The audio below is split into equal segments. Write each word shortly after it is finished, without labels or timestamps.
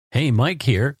Hey, Mike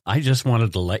here. I just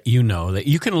wanted to let you know that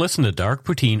you can listen to Dark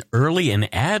Poutine early and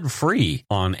ad-free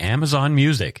on Amazon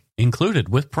Music, included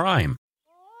with Prime.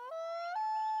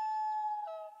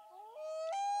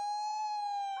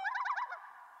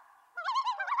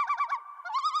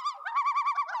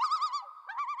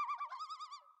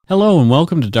 Hello and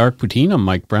welcome to Dark Poutine. I'm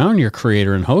Mike Brown, your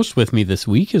creator and host. With me this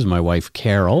week is my wife,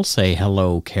 Carol. Say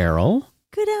hello, Carol.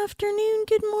 Good afternoon,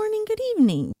 good morning, good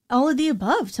evening. All of the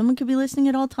above. Someone could be listening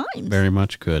at all times. Very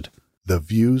much good. The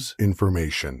views,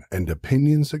 information, and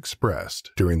opinions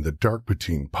expressed during the Dark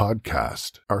Poutine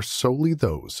podcast are solely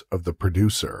those of the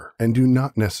producer and do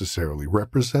not necessarily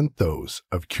represent those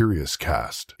of Curious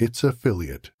Cast, its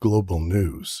affiliate, Global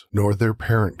News, nor their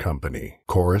parent company,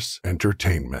 Chorus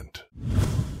Entertainment.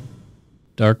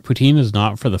 Dark Poutine is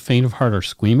not for the faint of heart or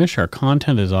squeamish. Our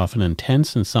content is often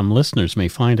intense and some listeners may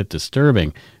find it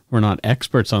disturbing. We're not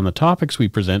experts on the topics we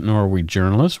present, nor are we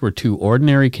journalists. We're two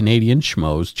ordinary Canadian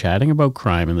schmoes chatting about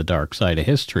crime and the dark side of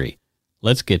history.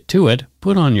 Let's get to it.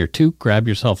 Put on your toque, grab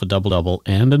yourself a double-double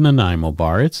and a Nanaimo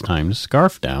bar. It's time to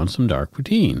scarf down some Dark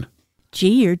Poutine.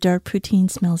 Gee, your Dark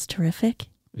Poutine smells terrific.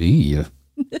 Eee.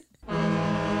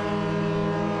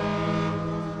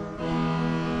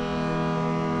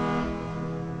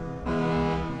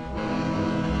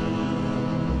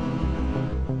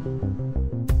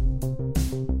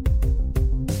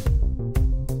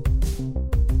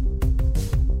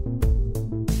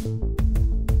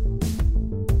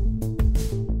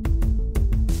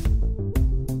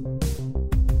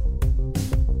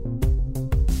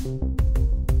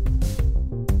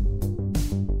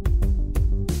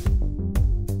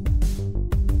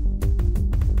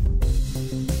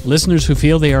 Listeners who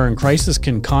feel they are in crisis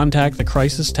can contact the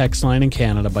crisis text line in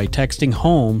Canada by texting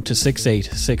HOME to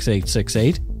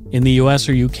 686868. In the US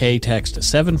or UK, text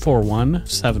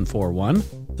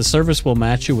 741-741. The service will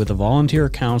match you with a volunteer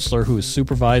counselor who is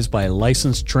supervised by a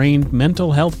licensed, trained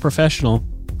mental health professional.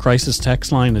 Crisis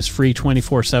text line is free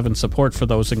 24/7 support for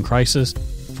those in crisis.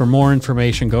 For more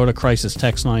information, go to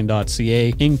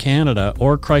crisistextline.ca in Canada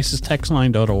or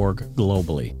crisistextline.org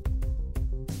globally.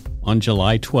 On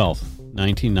July 12th,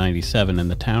 1997, in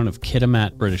the town of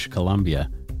Kitimat, British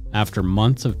Columbia, after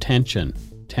months of tension,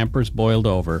 tempers boiled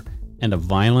over and a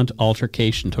violent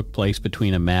altercation took place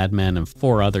between a madman and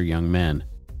 4 other young men.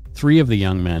 3 of the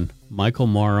young men, Michael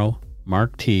Morrow,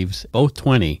 Mark Teves, both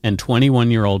 20, and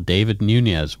 21-year-old David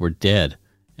Nunez, were dead,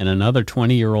 and another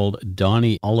 20-year-old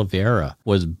Donnie Oliveira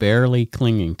was barely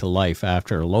clinging to life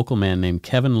after a local man named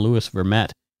Kevin Louis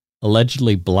Vermette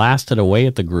allegedly blasted away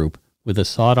at the group with a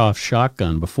sawed-off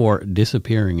shotgun before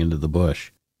disappearing into the bush.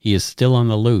 He is still on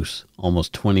the loose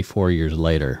almost 24 years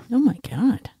later. Oh my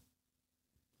God.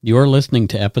 You're listening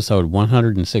to episode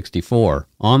 164,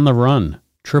 On the Run,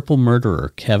 Triple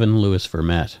Murderer Kevin Louis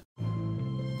Vermette.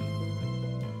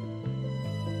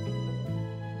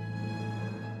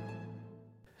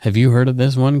 Have you heard of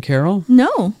this one, Carol?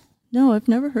 No, I've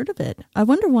never heard of it. I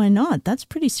wonder why not. That's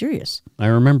pretty serious. I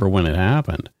remember when it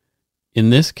happened. In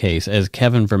this case, as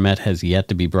Kevin Vermette has yet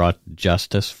to be brought to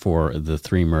justice for the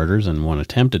 3 murders and 1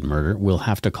 attempted murder, we'll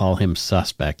have to call him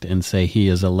suspect and say he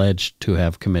is alleged to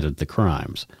have committed the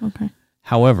crimes. Okay.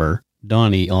 However,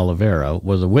 Donnie Oliveira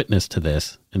was a witness to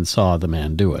this and saw the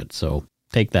man do it, so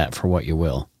take that for what you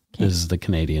will. Okay. This is the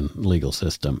Canadian legal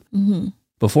system. Mm-hmm.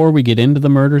 Before we get into the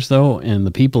murders, though, and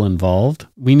the people involved,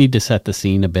 we need to set the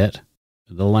scene a bit.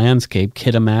 The landscape,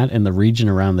 Kitimat, and the region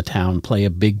around the town play a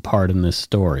big part in this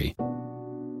story.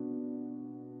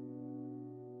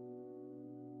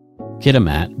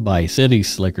 Kitimat, by city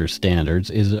slicker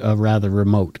standards, is a rather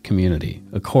remote community.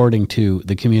 According to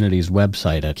the community's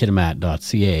website at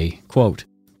kitimat.ca, quote,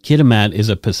 Kitimat is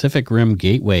a Pacific Rim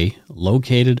gateway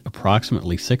located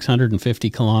approximately 650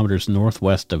 kilometers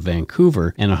northwest of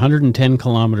Vancouver and 110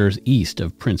 kilometers east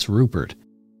of Prince Rupert.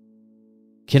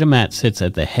 Kitimat sits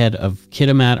at the head of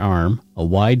Kitimat Arm, a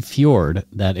wide fjord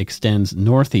that extends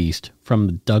northeast from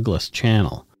the Douglas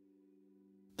Channel.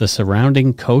 The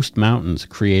surrounding coast mountains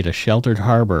create a sheltered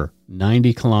harbor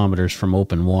 90 kilometers from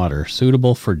open water,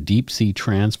 suitable for deep-sea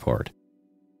transport.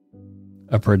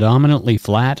 A predominantly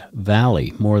flat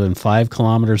valley more than 5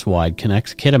 kilometers wide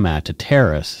connects Kitimat to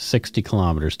Terrace 60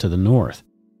 kilometers to the north.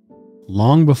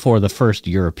 Long before the first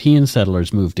European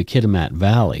settlers moved to Kitimat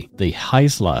Valley, the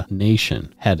Haisla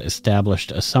Nation had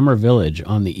established a summer village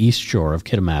on the east shore of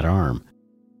Kitimat Arm.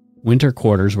 Winter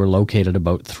quarters were located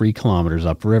about 3 kilometers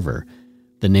upriver.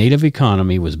 The native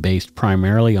economy was based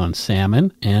primarily on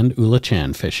salmon and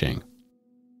ulichan fishing.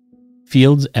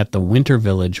 Fields at the winter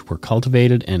village were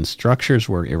cultivated and structures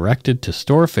were erected to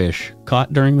store fish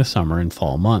caught during the summer and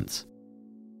fall months.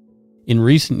 In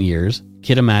recent years,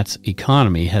 Kitimat's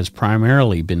economy has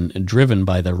primarily been driven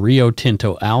by the Rio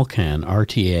Tinto Alcan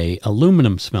RTA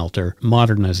aluminum smelter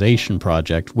modernization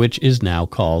project, which is now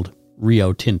called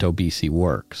Rio Tinto BC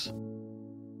Works.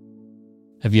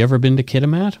 Have you ever been to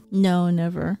Kitimat? No,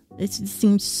 never. It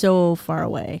seems so far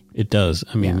away. It does.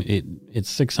 I mean,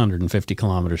 it's 650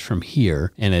 kilometers from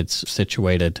here, and it's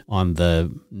situated on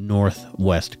the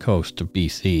northwest coast of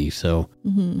BC, so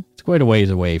it's quite a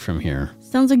ways away from here.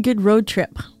 Sounds a good road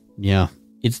trip. Yeah.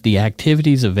 It's the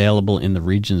activities available in the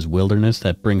region's wilderness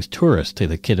that brings tourists to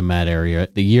the Kitimat area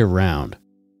the year round.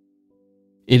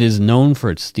 It is known for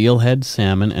its steelhead,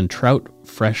 salmon, and trout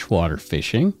freshwater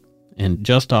fishing. And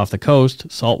just off the coast,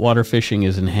 saltwater fishing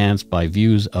is enhanced by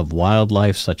views of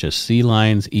wildlife such as sea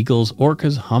lions, eagles,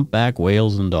 orcas, humpback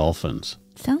whales, and dolphins.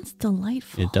 Sounds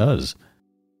delightful. It does.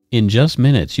 In just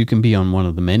minutes, you can be on one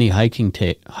of the many hiking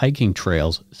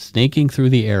trails snaking through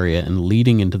the area and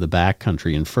leading into the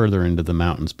backcountry and further into the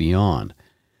mountains beyond.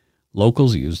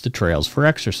 Locals use the trails for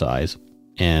exercise,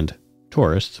 and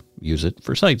tourists use it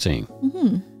for sightseeing.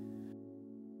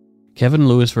 Kevin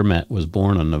Louis Vermette was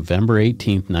born on November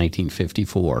 18,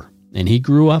 1954, and he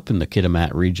grew up in the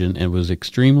Kitimat region and was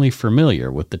extremely familiar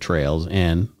with the trails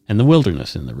and the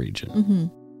wilderness in the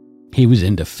region. He was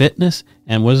into fitness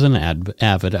and was an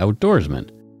avid outdoorsman.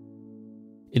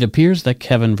 It appears that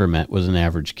Kevin Vermette was an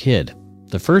average kid.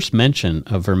 The first mention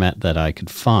of Vermette that I could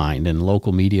find in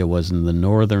local media was in the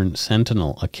Northern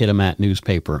Sentinel, a Kitimat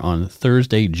newspaper, on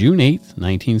Thursday, June 8,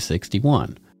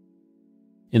 1961.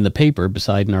 In the paper,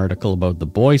 beside an article about the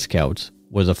Boy Scouts,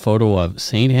 was a photo of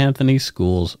St. Anthony's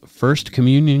School's first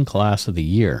communion class of the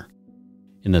year.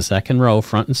 In the second row,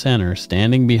 front and center,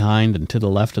 standing behind and to the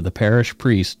left of the parish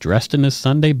priest, dressed in his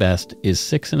Sunday best, is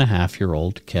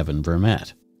 6.5-year-old Kevin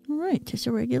Vermette. All right, just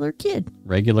a regular kid.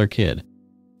 Regular kid.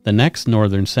 The next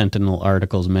Northern Sentinel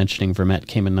articles mentioning Vermette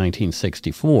came in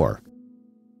 1964.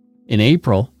 In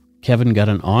April, Kevin got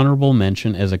an honorable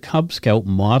mention as a Cub Scout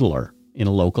modeler in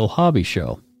a local hobby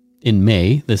show. In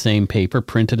May, the same paper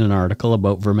printed an article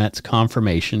about Vermette's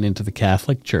confirmation into the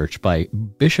Catholic Church by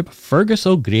Bishop Fergus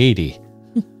O'Grady.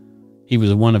 He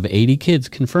was one of 80 kids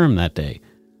confirmed that day.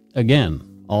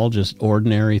 Again, all just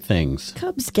ordinary things.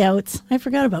 Cub Scouts. I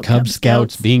forgot about Cub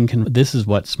Scouts being... This is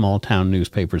what small town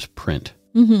newspapers print.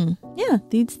 Yeah,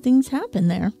 these things happen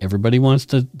there. Everybody wants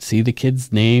to see the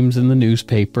kids' names in the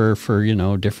newspaper for,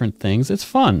 different things. It's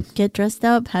fun. Get dressed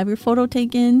up, have your photo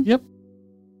taken. Yep.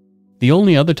 The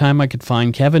only other time I could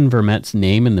find Kevin Vermette's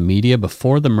name in the media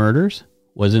before the murders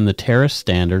was in the Terrace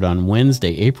Standard on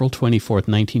Wednesday, April 24th,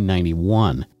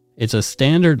 1991. It's a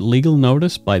standard legal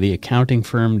notice by the accounting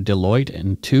firm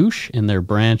Deloitte & Touche in their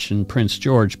branch in Prince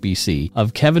George, BC,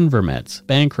 of Kevin Vermette's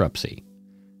bankruptcy.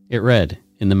 It read,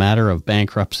 "In the matter of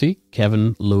bankruptcy,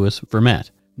 Kevin Louis Vermette.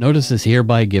 Notice is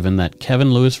hereby given that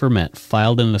Kevin Louis Vermette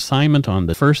filed an assignment on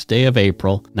the first day of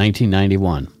April,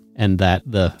 1991. And that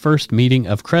the first meeting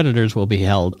of creditors will be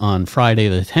held on Friday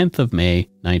the 10th of May,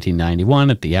 1991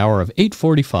 at the hour of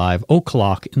 8:45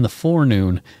 o'clock in the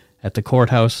forenoon at the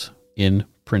courthouse in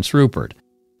Prince Rupert."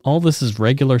 All this is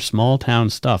regular small town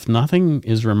stuff. Nothing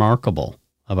is remarkable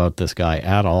about this guy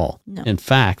at all. No. In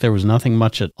fact, there was nothing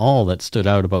much at all that stood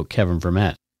out about Kevin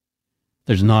Vermette.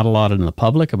 There's not a lot in the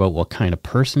public about what kind of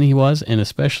person he was, and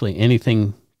especially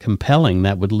anything compelling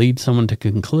that would lead someone to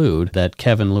conclude that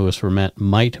Kevin Louis Vermette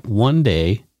might one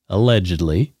day,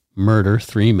 allegedly, murder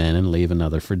 3 men and leave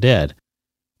another for dead.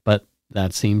 But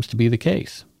that seems to be the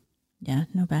case. Yeah,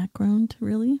 no background,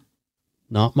 really?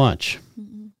 Not much.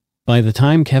 By the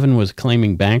time Kevin was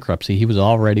claiming bankruptcy, he was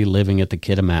already living at the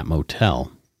Kitimat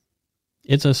Motel.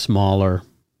 It's a smaller,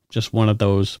 just one of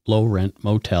those low-rent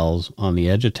motels on the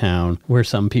edge of town where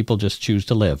some people just choose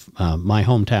to live. My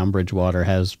hometown, Bridgewater,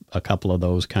 has a couple of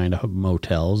those kind of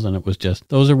motels, and it was just,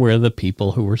 those are where the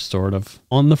people who were sort of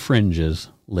on the fringes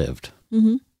lived.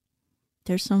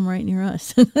 There's some right near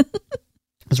us.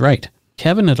 That's right.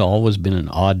 Kevin had always been an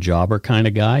odd jobber kind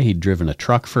of guy. He'd driven a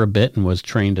truck for a bit and was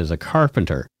trained as a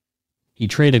carpenter. He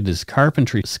traded his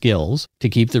carpentry skills to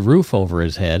keep the roof over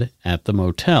his head at the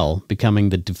motel, becoming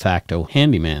the de facto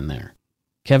handyman there.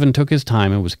 Kevin took his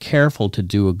time and was careful to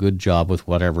do a good job with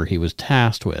whatever he was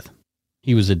tasked with.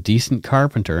 He was a decent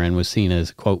carpenter and was seen as,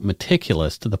 quote,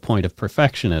 meticulous to the point of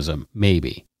perfectionism,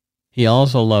 maybe. He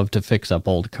also loved to fix up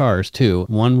old cars, too.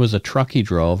 One was a truck he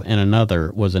drove, and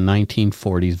another was a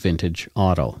 1940s vintage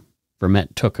auto.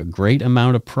 Vermette took a great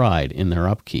amount of pride in their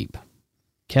upkeep.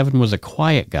 Kevin was a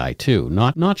quiet guy, too.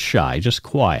 Not shy, just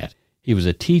quiet. He was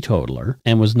a teetotaler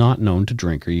and was not known to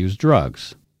drink or use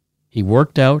drugs. He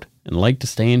worked out and liked to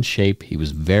stay in shape. He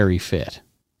was very fit.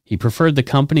 He preferred the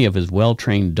company of his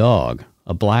well-trained dog,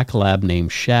 a black lab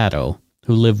named Shadow,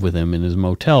 who lived with him in his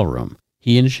motel room.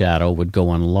 He and Shadow would go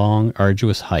on long,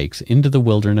 arduous hikes into the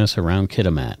wilderness around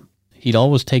Kitimat. He'd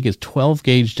always take his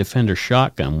 12-gauge Defender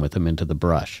shotgun with him into the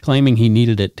brush, claiming he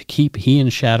needed it to keep he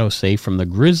and Shadow safe from the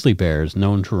grizzly bears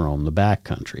known to roam the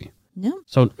backcountry. No.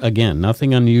 So, again,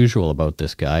 nothing unusual about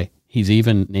this guy. He's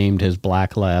even named his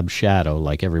black lab Shadow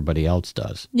like everybody else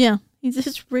does. Yeah, he's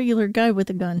just a regular guy with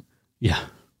a gun. Yeah.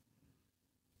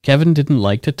 Kevin didn't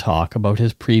like to talk about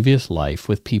his previous life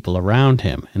with people around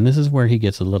him, and this is where he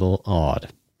gets a little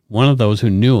odd. One of those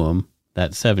who knew him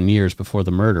that 7 years before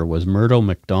the murder was Murdo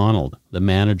McDonald, the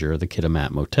manager of the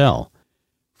Kitimat Motel.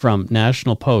 From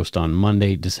National Post on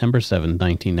Monday, December 7,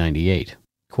 1998.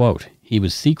 Quote, he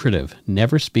was secretive,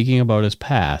 never speaking about his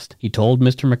past. He told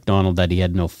Mr. McDonald that he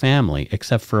had no family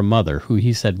except for a mother who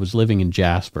he said was living in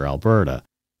Jasper, Alberta.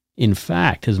 In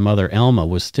fact, his mother Elma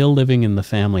was still living in the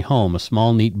family home, a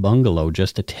small, neat bungalow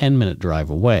just a 10-minute drive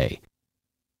away.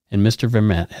 And Mr.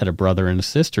 Vermette had a brother and a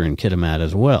sister in Kitimat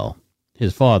as well.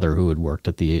 His father, who had worked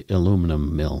at the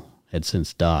aluminum mill, had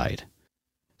since died.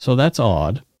 So that's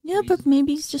odd. Yeah, but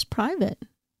maybe he's just private.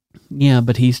 Yeah,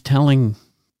 but he's telling...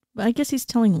 I guess he's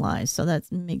telling lies, so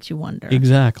that makes you wonder.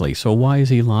 Exactly. So why is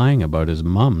he lying about his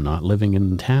mom not living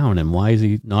in town? And why is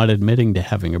he not admitting to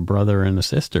having a brother and a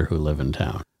sister who live in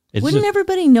town? Wouldn't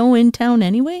everybody know in town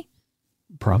anyway?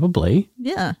 Probably.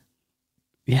 Yeah.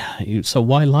 Yeah, so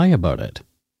why lie about it?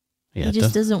 Yeah, he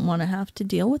just doesn't want to have to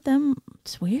deal with them.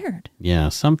 It's weird. Yeah,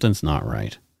 something's not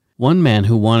right. One man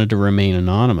who wanted to remain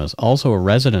anonymous, also a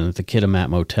resident at the Kitimat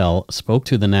Motel, spoke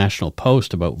to the National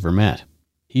Post about Vermette.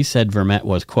 He said Vermette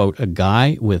was, quote, a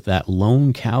guy with that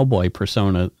lone cowboy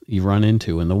persona you run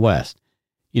into in the West.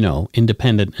 You know,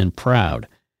 independent and proud.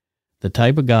 The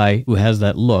type of guy who has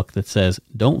that look that says,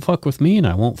 don't fuck with me and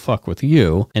I won't fuck with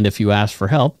you, and if you ask for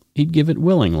help, he'd give it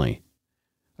willingly.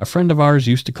 A friend of ours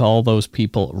used to call those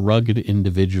people rugged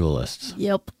individualists.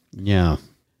 Yep. Yeah.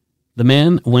 The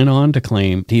man went on to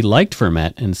claim he liked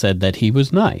Vermette and said that he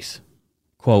was nice.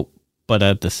 Quote, but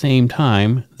at the same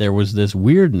time, there was this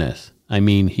weirdness. I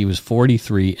mean, he was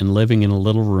 43 and living in a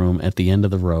little room at the end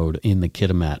of the road in the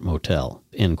Kitimat Motel,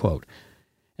 end quote.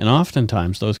 And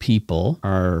oftentimes those people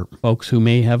are folks who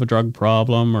may have a drug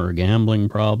problem or a gambling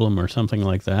problem or something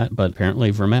like that, but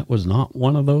apparently Vermette was not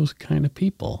one of those kind of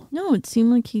people. No, it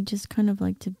seemed like he just kind of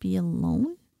liked to be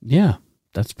alone. Yeah,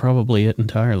 that's probably it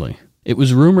entirely. It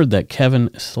was rumored that Kevin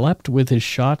slept with his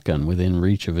shotgun within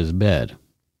reach of his bed.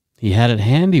 He had it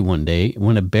handy one day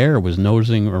when a bear was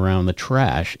nosing around the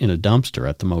trash in a dumpster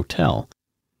at the motel.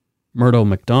 Murdo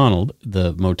McDonald,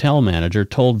 the motel manager,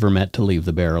 told Vermette to leave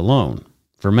the bear alone.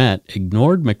 Vermette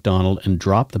ignored McDonald and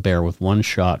dropped the bear with one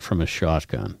shot from his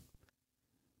shotgun.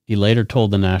 He later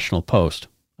told the National Post,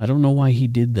 I don't know why he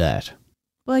did that.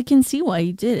 Well, I can see why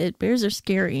he did it. Bears are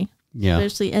scary. Yeah.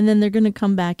 Especially, and then they're going to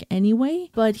come back anyway,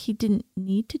 but he didn't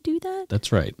need to do that?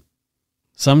 That's right.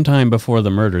 Sometime before the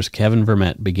murders, Kevin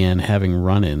Vermette began having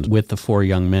run-ins with the 4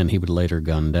 young men he would later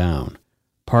gun down.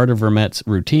 Part of Vermette's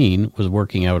routine was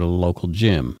working out at a local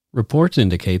gym. Reports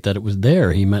indicate that it was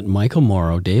there he met Michael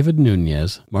Morrow, David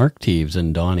Nunez, Mark Teves,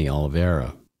 and Donnie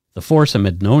Oliveira. The foursome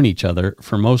had known each other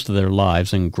for most of their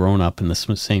lives and grown up in the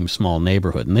same small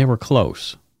neighborhood, and they were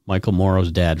close. Michael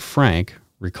Morrow's dad, Frank,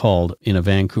 recalled in a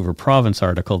Vancouver Province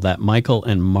article that Michael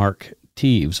and Mark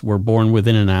Teves were born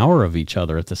within an hour of each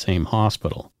other at the same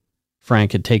hospital.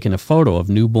 Frank had taken a photo of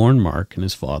newborn Mark in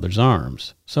his father's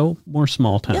arms. So, more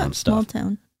small-town stuff. Small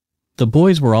town. The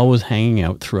boys were always hanging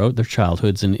out throughout their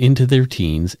childhoods and into their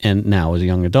teens and now as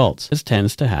young adults, as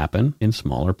tends to happen in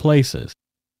smaller places.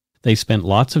 They spent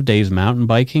lots of days mountain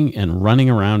biking and running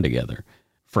around together.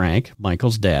 Frank,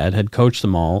 Michael's dad, had coached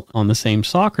them all on the same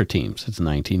soccer team since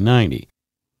 1990.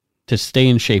 To stay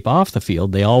in shape off the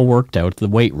field, they all worked out at the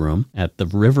weight room at the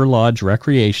River Lodge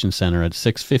Recreation Center at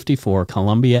 654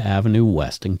 Columbia Avenue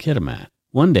West in Kitimat.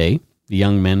 One day, the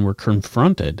young men were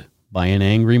confronted by an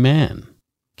angry man,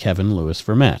 Kevin Louis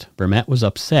Vermette. Vermette was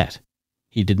upset.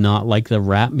 He did not like the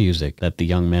rap music that the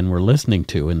young men were listening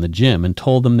to in the gym and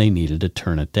told them they needed to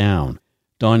turn it down.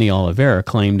 Donnie Oliveira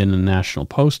claimed in a National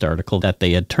Post article that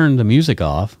they had turned the music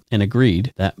off and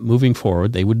agreed that moving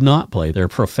forward they would not play their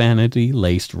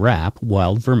profanity-laced rap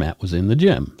while Vermette was in the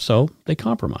gym. So they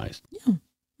compromised. Yeah.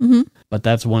 Mm-hmm. But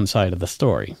that's one side of the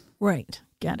story. Right.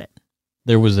 Got it.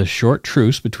 There was a short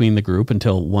truce between the group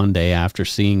until one day after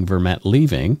seeing Vermette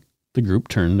leaving, the group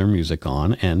turned their music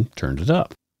on and turned it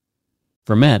up.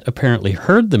 Vermette apparently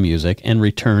heard the music and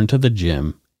returned to the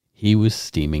gym. He was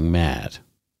steaming mad.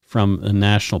 From the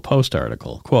National Post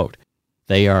article, quote,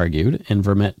 they argued and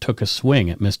Vermette took a swing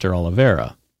at Mr.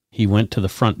 Oliveira. He went to the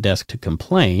front desk to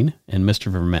complain, and Mr.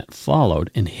 Vermette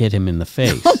followed and hit him in the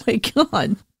face. Oh my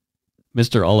God.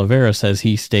 Mr. Oliveira says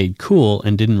he stayed cool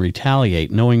and didn't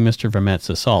retaliate, knowing Mr. Vermette's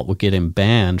assault would get him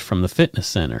banned from the fitness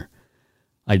center.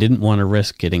 I didn't want to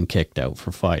risk getting kicked out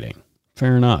for fighting.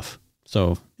 Fair enough.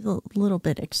 So A little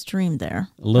bit extreme there.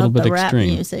 A little bit the rap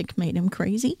extreme. music made him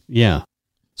crazy. yeah.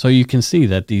 So you can see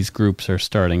that these groups are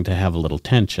starting to have a little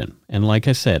tension. And like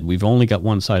I said, we've only got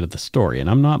one side of the story, and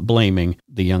I'm not blaming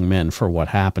the young men for what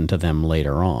happened to them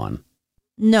later on.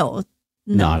 No.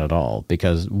 Not at all,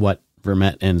 because what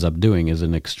Vermette ends up doing is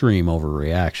an extreme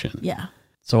overreaction. Yeah.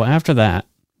 So after that,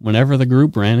 whenever the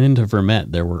group ran into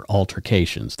Vermette, there were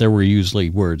altercations. There were usually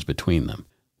words between them.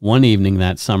 One evening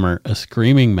that summer, a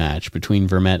screaming match between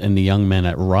Vermette and the young men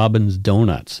at Robin's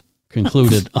Donuts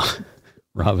concluded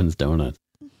Robin's Donuts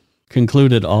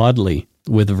concluded oddly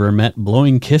with Vermette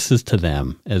blowing kisses to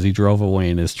them as he drove away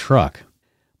in his truck.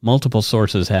 Multiple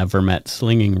sources have Vermette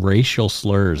slinging racial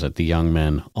slurs at the young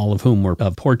men, all of whom were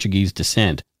of Portuguese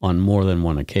descent, on more than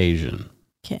one occasion.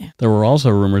 Okay. There were also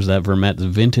rumors that Vermette's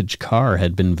vintage car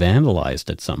had been vandalized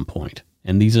at some point.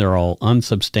 And these are all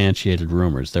unsubstantiated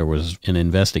rumors. There was an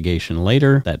investigation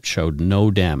later that showed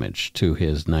no damage to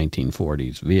his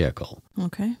 1940s vehicle.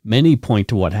 Okay. Many point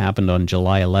to what happened on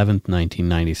July 11th,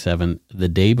 1997, the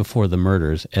day before the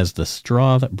murders, as the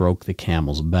straw that broke the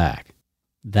camel's back.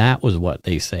 That was what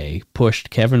they say pushed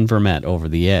Kevin Vermette over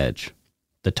the edge.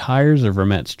 The tires of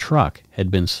Vermette's truck had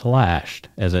been slashed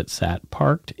as it sat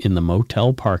parked in the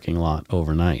motel parking lot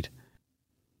overnight.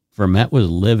 Vermette was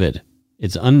livid.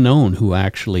 It's unknown who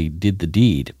actually did the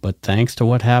deed, but thanks to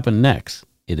what happened next,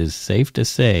 it is safe to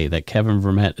say that Kevin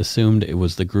Vermette assumed it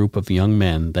was the group of young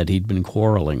men that he'd been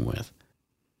quarreling with.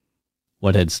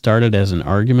 What had started as an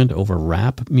argument over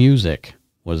rap music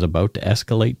was about to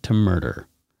escalate to murder.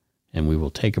 And we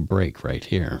will take a break right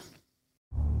here.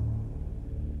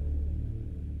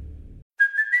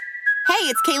 Hey,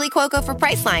 it's Kaylee Cuoco for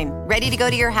Priceline. Ready to go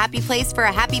to your happy place for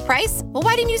a happy price? Well,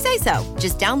 why didn't you say so?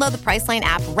 Just download the Priceline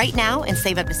app right now and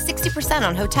save up to 60%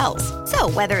 on hotels. So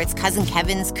whether it's Cousin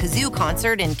Kevin's Kazoo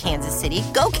Concert in Kansas City,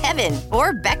 go Kevin,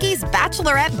 or Becky's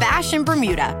Bachelorette Bash in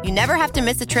Bermuda, you never have to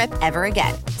miss a trip ever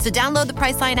again. So download the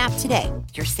Priceline app today.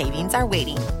 Your savings are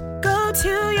waiting. Go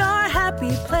to your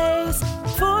happy place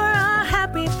for a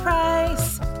happy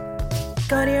price.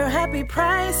 Go to your happy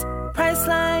price,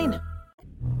 Priceline.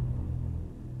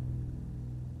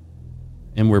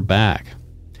 And we're back.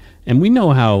 And we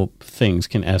know how things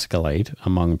can escalate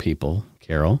among people,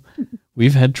 Carol.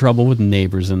 We've had trouble with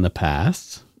neighbors in the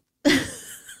past.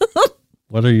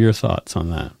 What are your thoughts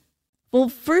on that? Well,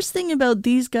 first thing about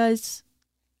these guys,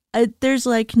 there's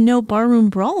like no barroom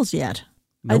brawls yet.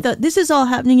 Nope. I thought this is all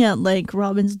happening at like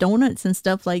Robin's Donuts and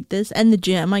stuff like this, and the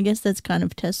gym. I guess that's kind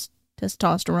of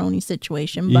testosterone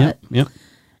situation. But Yep.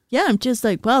 yeah, I'm just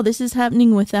like, wow, this is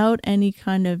happening without any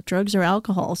kind of drugs or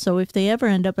alcohol. So if they ever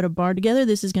end up at a bar together,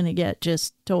 this is going to get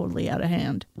just totally out of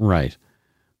hand. Right.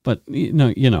 But,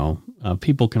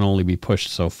 people can only be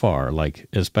pushed so far, like,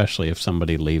 especially if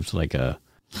somebody leaves like a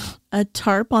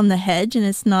tarp on the hedge and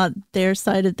it's not their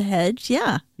side of the hedge.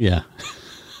 Yeah. Yeah.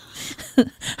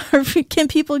 Can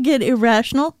people get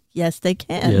irrational? Yes, they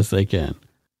can. Yes, they can.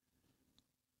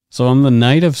 So on the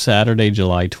night of Saturday,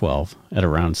 July 12th, at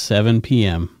around 7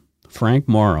 p.m., Frank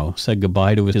Morrow said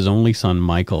goodbye to his only son,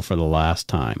 Michael, for the last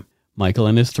time. Michael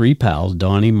and his three pals,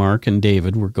 Donnie, Mark, and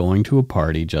David, were going to a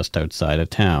party just outside of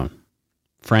town.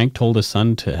 Frank told his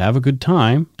son to have a good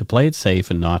time, to play it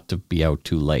safe, and not to be out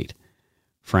too late.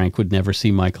 Frank would never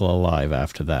see Michael alive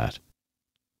after that.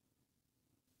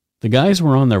 The guys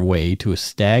were on their way to a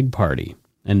stag party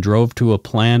and drove to a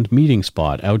planned meeting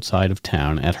spot outside of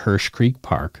town at Hirsch Creek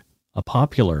Park, a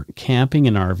popular camping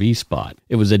and RV spot.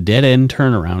 It was a dead-end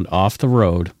turnaround off the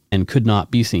road and could not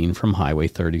be seen from Highway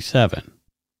 37.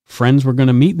 Friends were going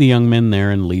to meet the young men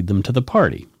there and lead them to the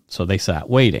party, so they sat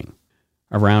waiting.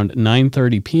 Around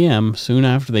 9:30 p.m., soon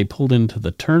after they pulled into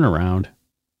the turnaround,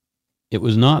 it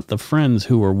was not the friends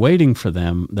who were waiting for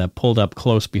them that pulled up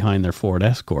close behind their Ford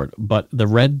Escort, but the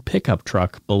red pickup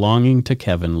truck belonging to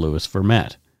Kevin Louis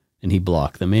Vermette, and he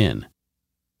blocked them in.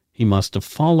 He must have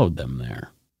followed them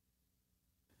there.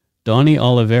 Donnie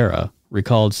Oliveira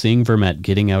recalled seeing Vermette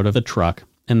getting out of the truck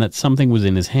and that something was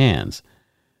in his hands.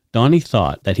 Donnie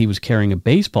thought that he was carrying a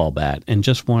baseball bat and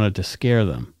just wanted to scare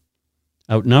them.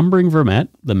 Outnumbering Vermette,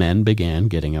 the men began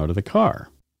getting out of the car.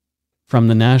 From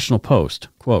the National Post,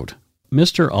 quote,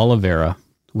 Mr. Oliveira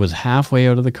was halfway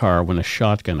out of the car when a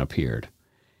shotgun appeared.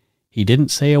 He didn't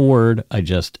say a word, I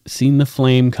just seen the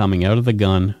flame coming out of the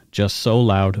gun, just so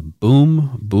loud,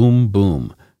 boom, boom,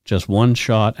 boom, just one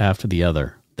shot after the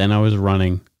other. Then I was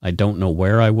running. I don't know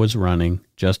where I was running,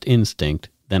 just instinct.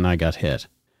 Then I got hit.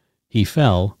 He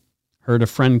fell, heard a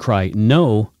friend cry,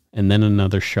 "No," and then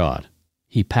another shot.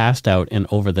 He passed out and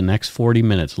over the next 40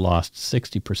 minutes lost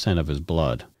 60% of his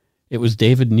blood. It was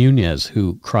David Nunez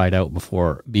who cried out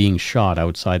before being shot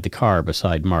outside the car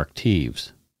beside Mark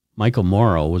Teves. Michael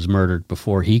Morrow was murdered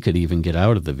before he could even get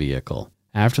out of the vehicle.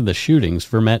 After the shootings,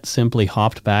 Vermette simply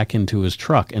hopped back into his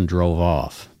truck and drove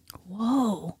off.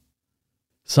 Whoa.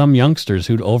 Some youngsters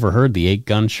who'd overheard the 8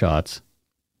 gunshots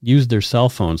used their cell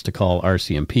phones to call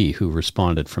RCMP, who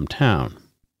responded from town.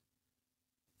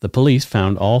 The police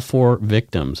found all 4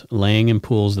 victims laying in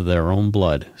pools of their own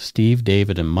blood. Steve,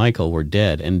 David, and Michael were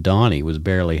dead, and Donnie was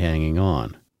barely hanging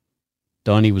on.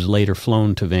 Donnie was later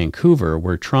flown to Vancouver,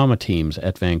 where trauma teams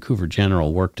at Vancouver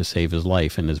General worked to save his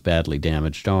life and his badly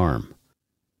damaged arm.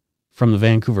 From the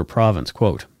Vancouver Province,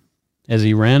 quote, "As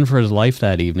he ran for his life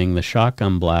that evening, the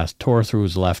shotgun blast tore through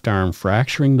his left arm,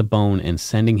 fracturing the bone and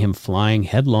sending him flying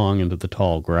headlong into the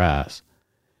tall grass.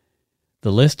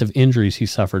 The list of injuries he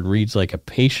suffered reads like a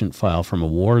patient file from a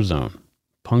war zone.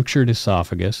 Punctured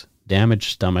esophagus,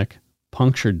 damaged stomach,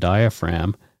 punctured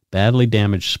diaphragm, badly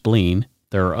damaged spleen.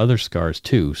 There are other scars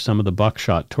too. Some of the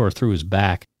buckshot tore through his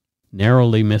back,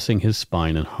 narrowly missing his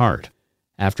spine and heart.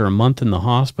 After a month in the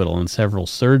hospital and several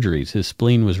surgeries, his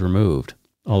spleen was removed.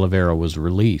 Oliveira was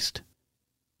released.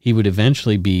 He would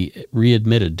eventually be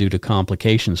readmitted due to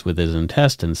complications with his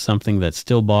intestines, something that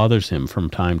still bothers him from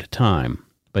time to time.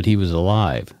 But he was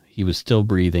alive. He was still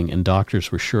breathing, and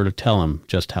doctors were sure to tell him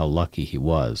just how lucky he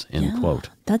was." End quote.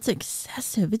 That's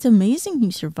excessive. It's amazing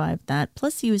he survived that.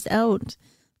 Plus, he was out.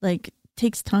 Like,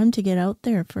 takes time to get out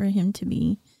there for him to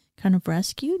be kind of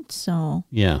rescued. So,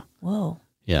 yeah. Whoa.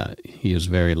 Yeah, he was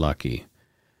very lucky.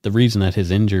 The reason that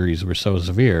his injuries were so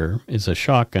severe is a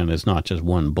shotgun is not just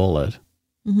one bullet.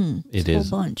 Mm-hmm. It's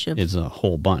a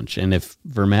whole bunch. And if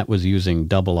Vermette was using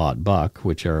double-aught buck,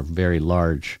 which are very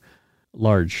large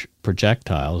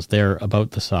projectiles, they're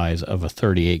about the size of a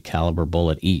 .38 caliber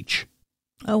bullet each.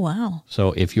 Oh, wow.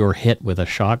 So if you're hit with a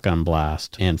shotgun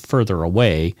blast and further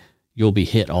away, you'll be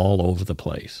hit all over the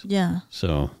place. Yeah.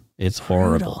 So it's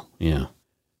horrible. Yeah.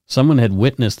 Someone had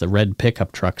witnessed the red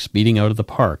pickup truck speeding out of the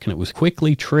park, and it was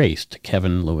quickly traced to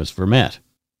Kevin Louis Vermette.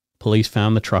 Police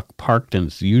found the truck parked in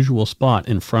its usual spot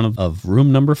in front of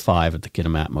room number 5 at the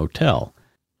Kitimat Motel.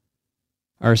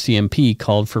 RCMP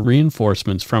called for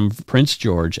reinforcements from Prince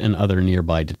George and other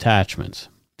nearby detachments.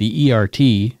 The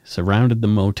ERT surrounded the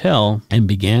motel and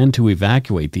began to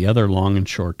evacuate the other long and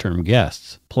short-term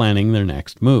guests, planning their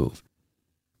next move.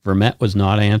 Vermette was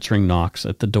not answering knocks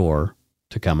at the door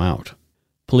to come out.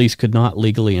 Police could not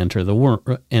legally enter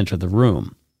the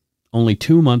room. Only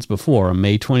 2 months before, on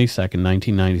May 22,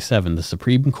 1997, the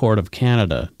Supreme Court of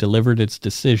Canada delivered its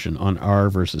decision on R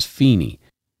versus Feeney.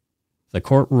 The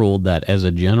court ruled that, as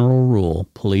a general rule,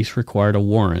 police required a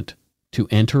warrant to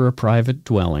enter a private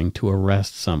dwelling to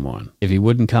arrest someone. If he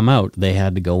wouldn't come out, they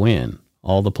had to go in.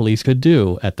 All the police could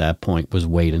do at that point was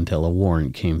wait until a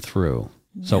warrant came through.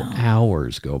 Yeah. So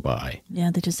hours go by.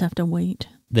 Yeah, they just have to wait.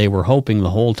 They were hoping the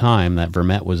whole time that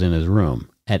Vermette was in his room.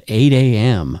 At 8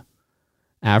 a.m.,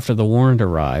 after the warrant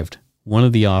arrived, one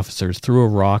of the officers threw a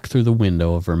rock through the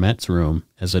window of Vermette's room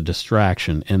as a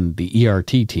distraction, and the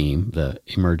ERT team, the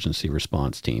emergency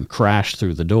response team, crashed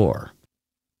through the door.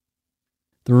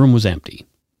 The room was empty.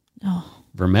 Oh.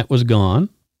 Vermette was gone,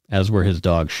 as were his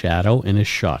dog Shadow and his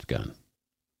shotgun.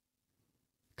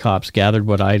 Cops gathered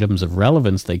what items of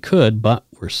relevance they could, but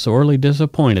were sorely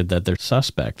disappointed that their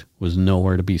suspect was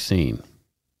nowhere to be seen.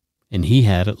 And he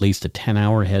had at least a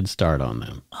 10-hour head start on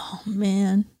them. Oh,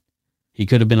 man. He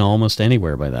could have been almost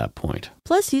anywhere by that point.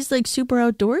 Plus, he's like super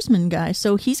outdoorsman guy,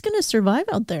 so he's going to survive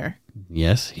out there.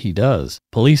 Yes, he does.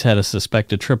 Police had a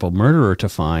suspected triple murderer to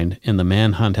find, and the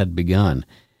manhunt had begun.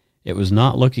 It was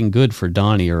not looking good for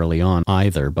Donnie early on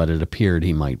either, but it appeared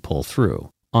he might pull through.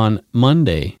 On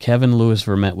Monday, Kevin Louis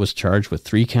Vermette was charged with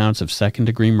 3 counts of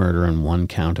second-degree murder and 1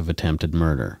 count of attempted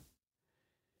murder.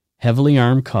 Heavily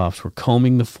armed cops were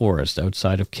combing the forest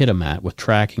outside of Kitimat with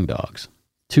tracking dogs.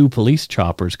 2 police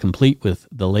choppers, complete with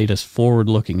the latest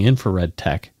forward-looking infrared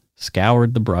tech,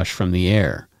 scoured the brush from the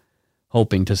air,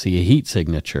 hoping to see a heat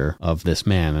signature of this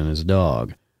man and his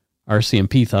dog.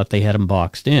 RCMP thought they had him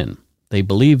boxed in. They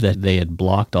believed that they had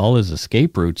blocked all his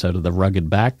escape routes out of the rugged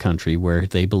backcountry where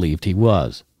they believed he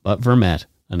was. But Vermette,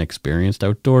 an experienced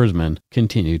outdoorsman,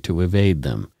 continued to evade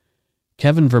them.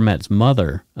 Kevin Vermette's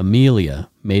mother, Amelia,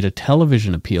 made a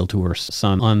television appeal to her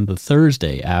son on the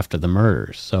Thursday after the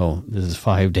murders, so this is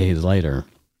 5 days later.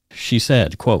 She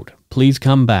said, quote, "Please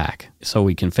come back so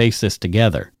we can face this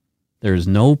together. There is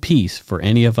no peace for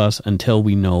any of us until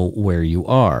we know where you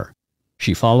are.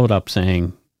 She followed up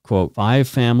saying, quote, 5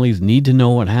 families need to know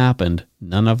what happened.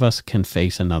 None of us can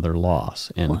face another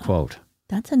loss, end quote.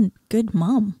 That's a good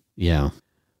mom. Yeah.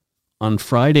 On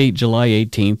Friday, July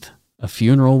 18th, a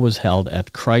funeral was held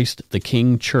at Christ the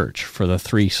King Church for the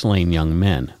 3 slain young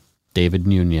men, David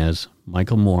Nunez,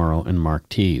 Michael Morrow, and Mark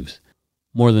Teves.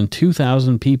 More than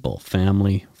 2,000 people,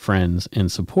 family, friends,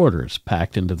 and supporters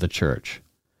packed into the church.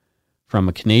 From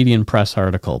a Canadian Press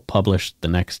article published the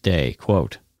next day,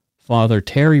 quote, Father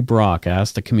Terry Brock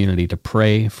asked the community to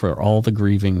pray for all the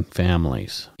grieving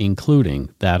families,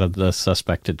 including that of the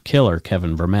suspected killer,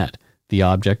 Kevin Vermette, the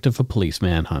object of a police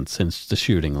manhunt since the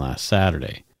shooting last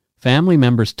Saturday. Family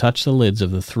members touched the lids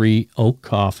of the 3 oak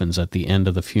coffins at the end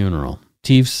of the funeral.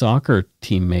 Teves' soccer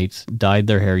teammates dyed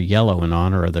their hair yellow in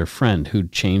honor of their friend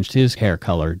who'd changed his hair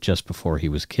color just before he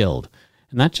was killed.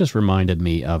 And that just reminded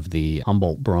me of the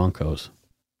Humboldt Broncos.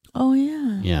 Oh,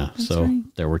 yeah. Yeah, so right.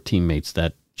 There were teammates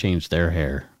that changed their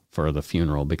hair for the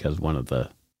funeral because one of the...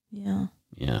 Yeah.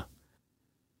 Yeah.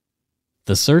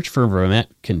 The search for Vermette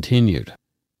continued.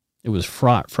 It was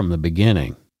fraught from the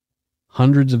beginning.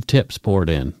 Hundreds of tips poured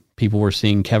in. People were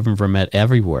seeing Kevin Vermette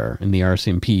everywhere, and the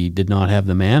RCMP did not have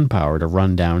the manpower to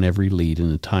run down every lead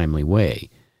in a timely way.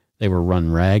 They were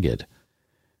run ragged.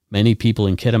 Many people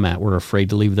in Kitimat were afraid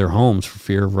to leave their homes for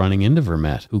fear of running into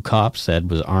Vermette, who cops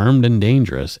said was armed and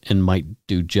dangerous and might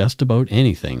do just about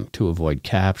anything to avoid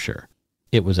capture.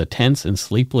 It was a tense and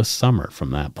sleepless summer from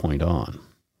that point on.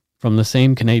 From the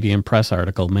same Canadian Press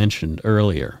article mentioned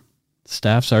earlier,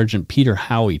 Staff Sergeant Peter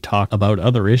Howie talked about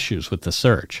other issues with the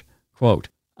search. Quote,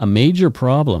 a major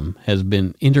problem has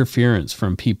been interference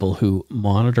from people who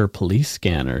monitor police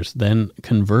scanners, then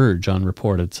converge on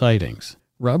reported sightings.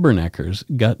 Rubberneckers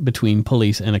got between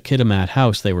police and a Kitimat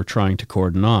house they were trying to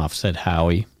cordon off, said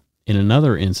Howie. In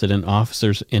another incident,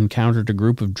 officers encountered a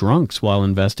group of drunks while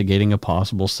investigating a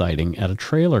possible sighting at a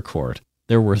trailer court.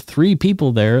 There were 3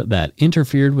 people there that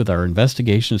interfered with our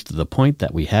investigations to the point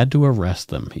that we had to arrest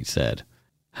them, he said.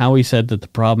 Howie said that the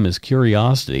problem is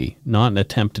curiosity, not an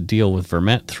attempt to deal with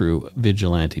Vermette through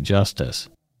vigilante justice.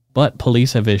 But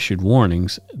police have issued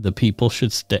warnings that people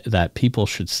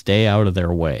should stay out of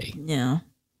their way. Yeah.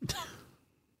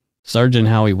 Sergeant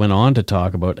Howie went on to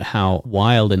talk about how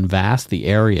wild and vast the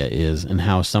area is and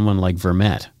how someone like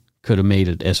Vermette could have made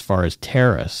it as far as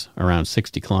Terrace, around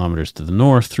 60 kilometers to the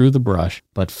north through the brush,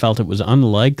 but felt it was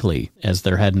unlikely as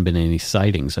there hadn't been any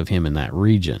sightings of him in that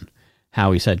region.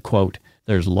 Howie said, quote,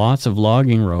 there's lots of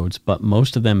logging roads, but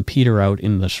most of them peter out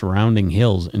in the surrounding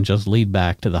hills and just lead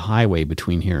back to the highway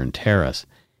between here and Terrace.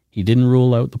 He didn't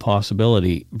rule out the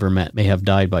possibility Vermette may have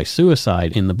died by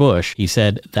suicide in the bush. He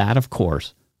said that, of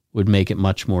course, would make it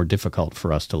much more difficult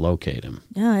for us to locate him.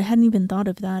 Yeah, I hadn't even thought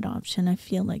of that option. I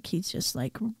feel like he's just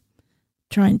like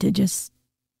trying to just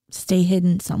stay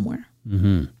hidden somewhere.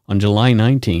 Mm-hmm. On July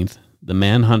 19th, the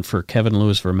manhunt for Kevin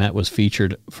Louis Vermette was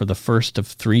featured for the first of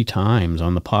 3 times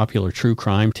on the popular true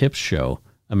crime tips show,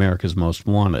 America's Most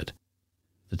Wanted.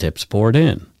 The tips poured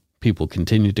in. People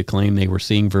continued to claim they were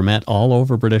seeing Vermette all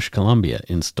over British Columbia,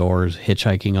 in stores,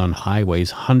 hitchhiking on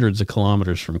highways hundreds of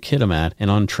kilometers from Kitimat, and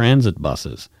on transit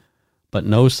buses. But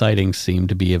no sightings seemed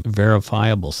to be a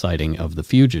verifiable sighting of the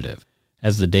fugitive.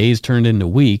 As the days turned into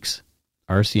weeks,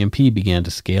 RCMP began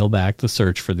to scale back the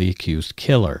search for the accused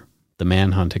killer. The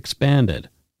manhunt expanded.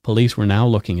 Police were now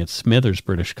looking at Smithers,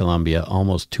 British Columbia,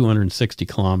 almost 260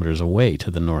 kilometers away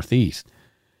to the northeast.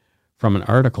 From an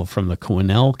article from the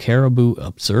Quesnel Caribou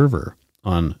Observer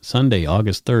on Sunday,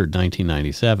 August 3rd,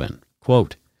 1997,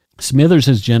 quote, Smithers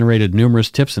has generated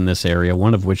numerous tips in this area,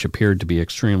 one of which appeared to be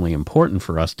extremely important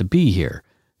for us to be here,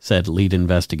 said lead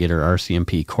investigator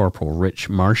RCMP Corporal Rich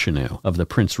Martineau of the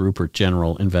Prince Rupert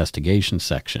General Investigation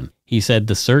Section. He said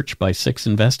the search by 6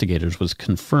 investigators was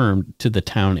confirmed to the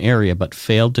town area but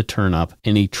failed to turn up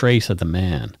any trace of the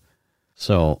man.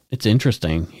 So it's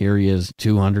interesting. Here he is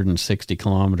 260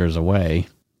 kilometers away,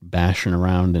 bashing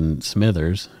around in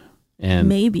Smithers. And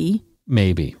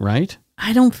Maybe, right?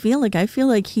 I feel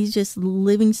like he's just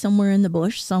living somewhere in the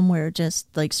bush somewhere,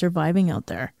 just like surviving out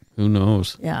there. Who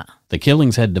knows? Yeah. The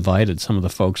killings had divided some of the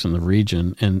folks in the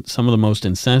region, and some of the most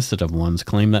insensitive ones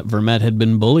claimed that Vermette had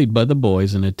been bullied by the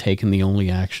boys and had taken the only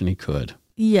action he could.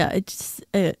 Yeah, it's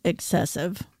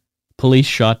excessive. Police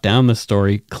shot down the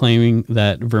story, claiming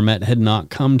that Vermette had not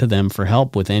come to them for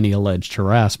help with any alleged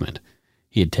harassment.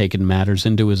 He had taken matters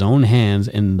into his own hands,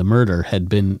 and the murder had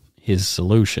been his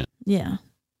solution. Yeah.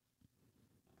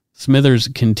 Smithers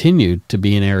continued to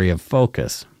be an area of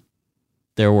focus.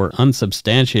 There were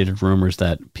unsubstantiated rumors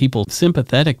that people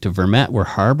sympathetic to Vermette were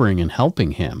harboring and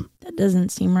helping him. That doesn't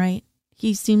seem right.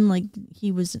 He seemed like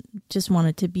he was just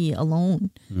wanted to be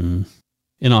alone. Mm.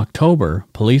 In October,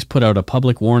 police put out a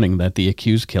public warning that the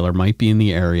accused killer might be in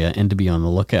the area and to be on the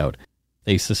lookout.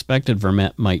 They suspected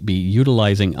Vermette might be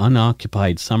utilizing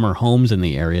unoccupied summer homes in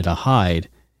the area to hide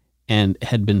and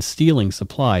had been stealing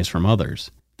supplies from others.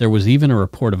 There was even a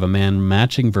report of a man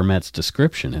matching Vermette's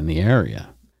description in the area.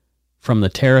 From the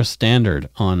Terra Standard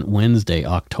on Wednesday,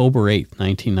 October 8,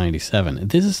 1997,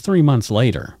 this is 3 months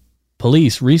later,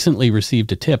 police recently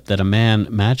received a tip that a man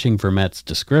matching Vermette's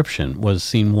description was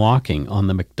seen walking on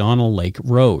the McDonald Lake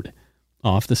Road,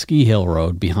 off the Ski Hill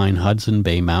Road behind Hudson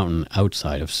Bay Mountain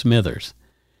outside of Smithers.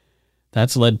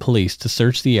 That's led police to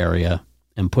search the area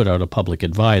and put out a public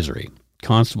advisory.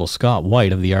 Constable Scott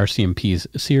White of the RCMP's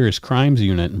Serious Crimes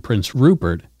Unit in Prince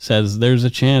Rupert says there's a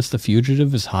chance the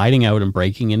fugitive is hiding out and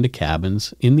breaking into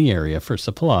cabins in the area for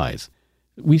supplies.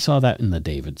 We saw that in the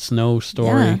David Snow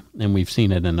story, and we've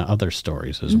seen it in other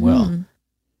stories as well.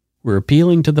 We're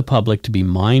appealing to the public to be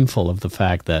mindful of the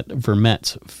fact that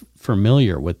Vermette's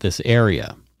familiar with this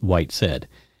area, White said.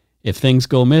 If things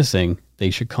go missing, they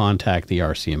should contact the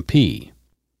RCMP.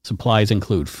 Supplies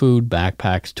include food,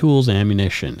 backpacks, tools,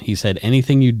 ammunition. He said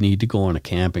anything you'd need to go on a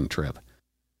camping trip.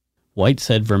 White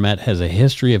said Vermette has a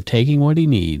history of taking what he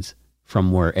needs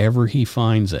from wherever he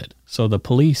finds it. So the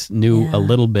police knew a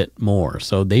little bit more.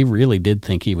 So they really did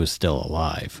think he was still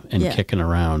alive and kicking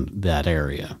around that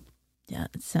area. Yeah,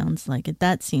 it sounds like it.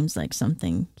 That seems like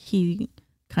something he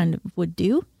kind of would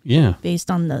do. Yeah.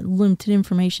 Based on the limited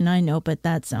information I know, but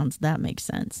that makes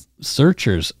sense.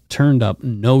 Searchers turned up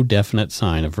no definite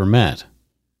sign of Vermette.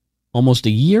 Almost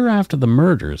a year after the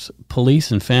murders,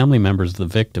 police and family members of the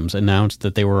victims announced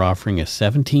that they were offering a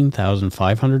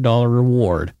 $17,500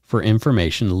 reward for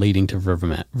information leading to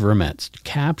Vermette's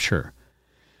capture.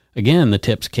 Again, the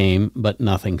tips came, but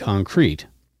nothing concrete,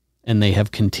 and they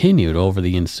have continued over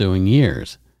the ensuing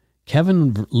years.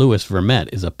 Kevin Louis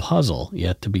Vermette is a puzzle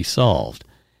yet to be solved.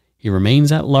 He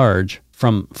remains at large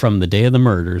from the day of the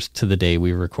murders to the day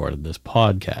we recorded this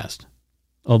podcast.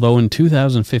 Although in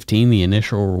 2015 the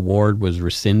initial reward was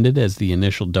rescinded as the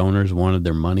initial donors wanted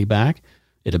their money back,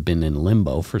 it had been in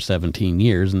limbo for 17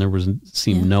 years and there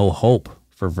seemed no hope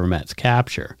for Vermette's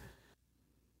capture.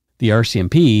 The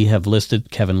RCMP have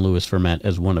listed Kevin Louis Vermette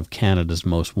as one of Canada's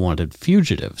most wanted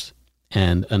fugitives,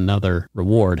 and another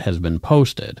reward has been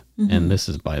posted, and this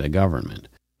is by the government.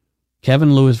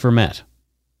 Kevin Louis Vermette,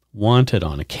 wanted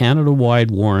on a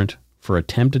Canada-wide warrant for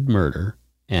attempted murder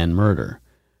and murder.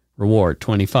 Reward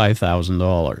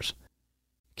 $25,000.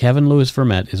 Kevin Louis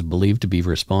Vermette is believed to be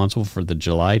responsible for the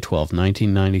July 12,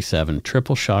 1997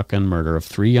 triple shotgun murder of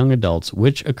 3 young adults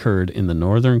which occurred in the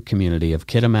northern community of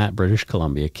Kitimat, British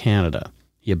Columbia, Canada.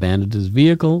 He abandoned his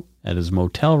vehicle at his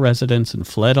motel residence and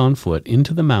fled on foot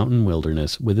into the mountain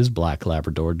wilderness with his black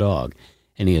Labrador dog,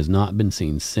 and he has not been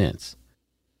seen since.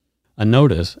 A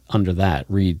notice under that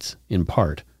reads, in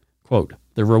part, quote,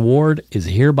 "The reward is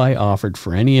hereby offered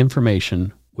for any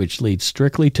information which leads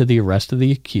strictly to the arrest of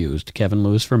the accused, Kevin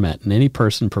Louis Vermette, and any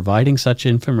person providing such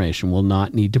information will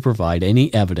not need to provide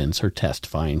any evidence or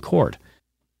testify in court.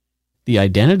 The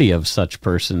identity of such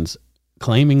persons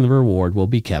claiming the reward will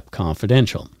be kept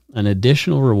confidential. An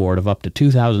additional reward of up to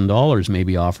 $2,000 may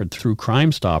be offered through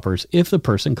Crime Stoppers if the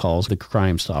person calls the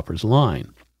Crime Stoppers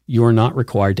line. You are not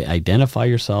required to identify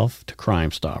yourself to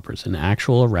Crime Stoppers. An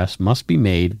actual arrest must be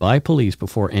made by police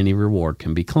before any reward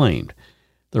can be claimed.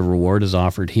 The reward is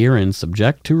offered herein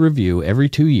subject to review every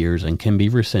 2 years and can be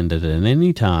rescinded at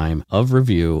any time of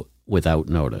review without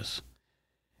notice."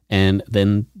 And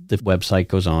then the website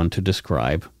goes on to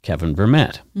describe Kevin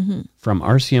Vermette. From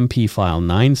RCMP file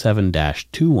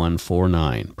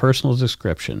 97-2149, personal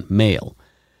description, male,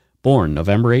 born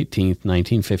November 18th,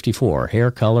 1954,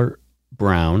 hair color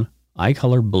brown, eye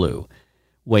color blue,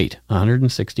 weight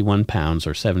 161 pounds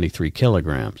or 73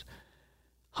 kilograms,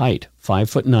 height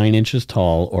 5'9"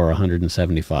 tall or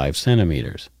 175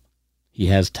 centimeters. He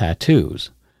has tattoos.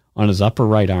 On his upper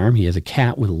right arm, he has a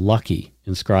cat with Lucky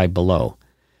inscribed below.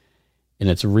 And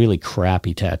it's a really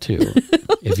crappy tattoo.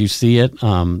 If you see it,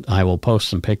 I will post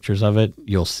some pictures of it.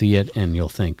 You'll see it and you'll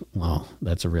think, well,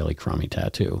 that's a really crummy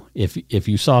tattoo. If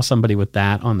you saw somebody with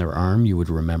that on their arm, you would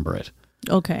remember it.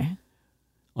 Okay.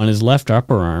 On his left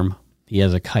upper arm, he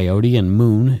has a coyote and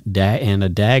moon and a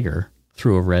dagger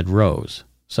through a red rose.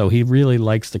 So he really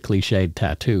likes the cliched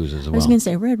tattoos as well. I was going to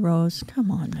say red rose. Come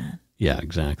on, man. Yeah,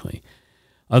 exactly.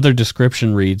 Other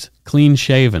description reads, clean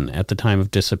shaven at the time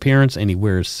of disappearance, and he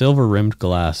wears silver-rimmed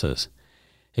glasses.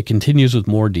 It continues with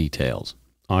more details.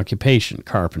 Occupation,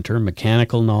 carpenter,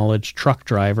 mechanical knowledge, truck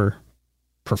driver,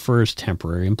 prefers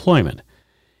temporary employment.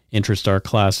 Interests are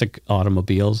classic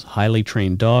automobiles, highly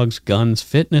trained dogs, guns,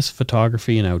 fitness,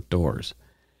 photography, and outdoors.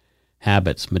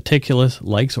 Habits: meticulous,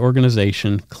 likes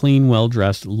organization, clean,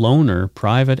 well-dressed, loner,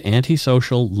 private,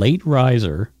 antisocial, late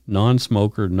riser,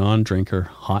 non-smoker, non-drinker,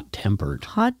 hot-tempered.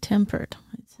 Hot-tempered,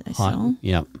 I'd say so.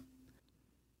 Yep.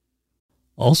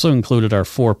 Also included are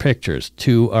 4 pictures.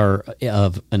 2 are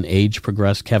of an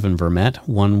age-progressed Kevin Vermette,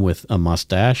 one with a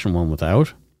mustache and one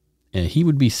without. He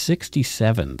would be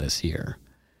 67 this year.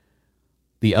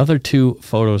 The other 2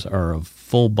 photos are of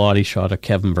full body shot of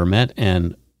Kevin Vermette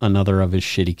and another of his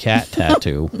shitty cat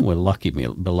tattoo with Lucky Me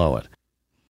below it.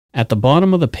 At the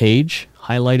bottom of the page,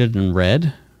 highlighted in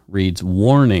red, reads,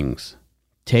 "Warnings.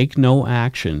 Take no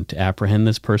action to apprehend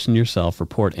this person yourself.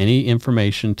 Report any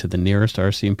information to the nearest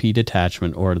RCMP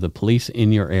detachment or to the police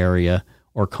in your area,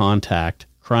 or contact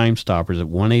Crime Stoppers at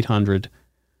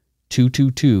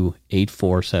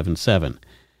 1-800-222-8477.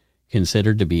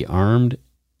 Considered to be armed,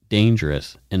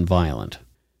 dangerous, and violent."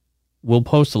 We'll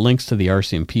post the links to the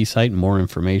RCMP site and more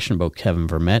information about Kevin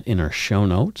Vermette in our show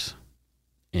notes.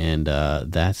 And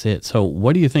that's it. So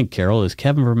what do you think, Carol? Is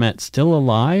Kevin Vermette still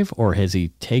alive, or has he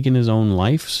taken his own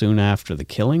life soon after the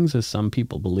killings, as some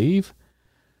people believe?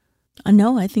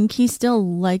 No, I think he's still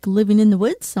like living in the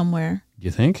woods somewhere.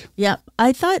 You think? Yeah.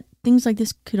 I thought things like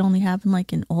this could only happen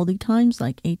like in oldie times,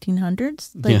 like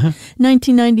 1800s. Like Yeah.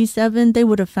 1997, they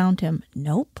would have found him.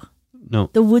 Nope. No.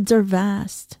 The woods are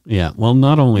vast. Yeah. Well,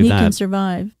 not only He that, can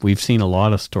survive. we've seen a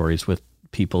lot of stories with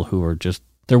people who are just...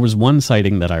 There was one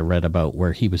sighting that I read about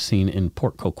where he was seen in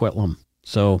Port Coquitlam.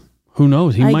 So who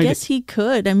knows? I guess he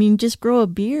could. I mean, just grow a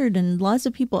beard. And lots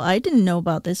of people, I didn't know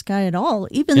about this guy at all.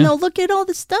 Even though look at all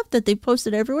the stuff that they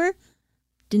posted everywhere.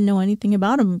 Didn't know anything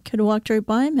about him. Could have walked right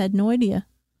by him. Had no idea.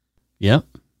 Yep.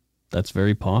 That's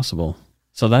very possible.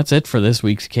 So that's it for this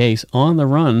week's case. On the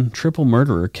run, triple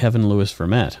murderer Kevin Louis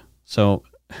Vermette. So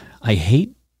I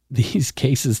hate these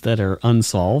cases that are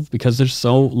unsolved because there's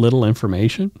so little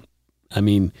information. I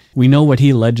mean, we know what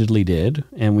he allegedly did,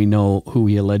 and we know who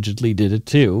he allegedly did it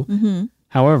to. Mm-hmm.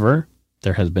 However,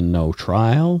 there has been no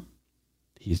trial.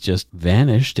 He's just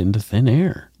vanished into thin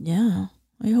air. Yeah.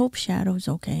 I hope Shadow's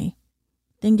okay.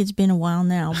 I think it's been a while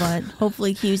now, but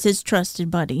hopefully he's his trusted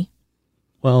buddy.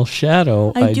 Well,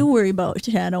 Shadow... I do worry about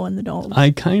Shadow and the dog.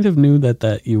 I kind of knew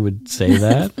that you would say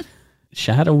that.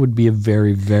 Shadow would be a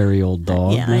very, very old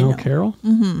dog Yeah, I now, know. Carol.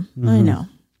 Mm-hmm. I know.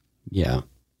 Yeah.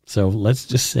 So let's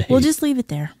just say... We'll just leave it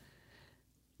there.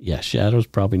 Yeah, Shadow's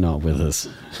probably not with us.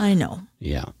 I know.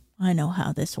 Yeah. I know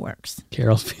how this works.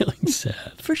 Carol's feeling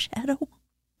sad. For Shadow.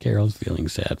 Carol's feeling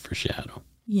sad for Shadow.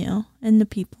 Yeah. And the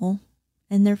people.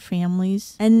 And their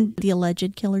families. And the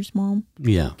alleged killer's mom.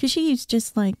 Yeah. Because she's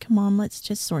just like, come on, let's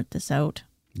just sort this out.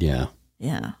 Yeah.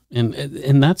 Yeah.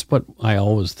 And that's what I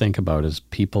always think about, is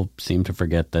people seem to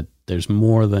forget that there's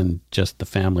more than just the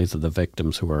families of the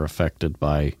victims who are affected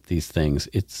by these things.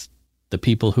 It's the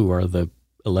people who are the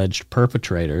alleged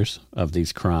perpetrators of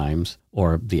these crimes,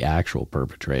 or the actual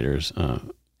perpetrators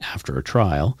after a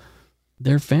trial.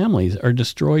 Their families are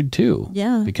destroyed too.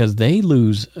 Yeah. Because they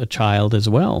lose a child as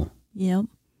well. Yep.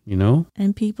 You know?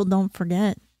 And people don't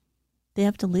forget. They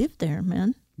have to live there,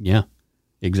 man. Yeah,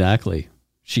 exactly.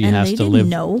 She And has they to didn't live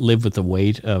know. with the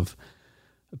weight of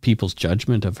people's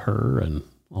judgment of her and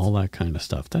all that kind of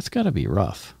stuff. That's got to be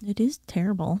rough. It is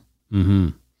terrible. Mm-hmm.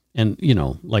 And, you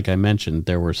know, like I mentioned,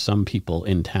 there were some people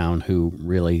in town who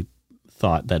really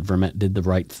thought that Vermette did the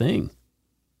right thing,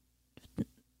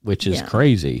 which is Yeah.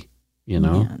 crazy, you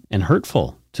know, Yeah. and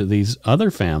hurtful to these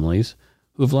other families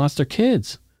who've lost their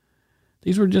kids.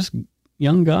 These were just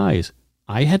young guys.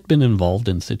 I had been involved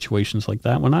in situations like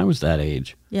that when I was that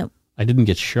age. Yep. I didn't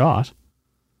get shot,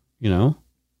 you know.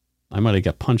 I might have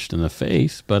got punched in the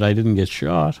face, but I didn't get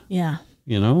shot, Yeah.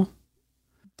 you know.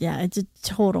 Yeah, it's a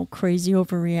total crazy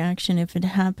overreaction if it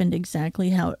happened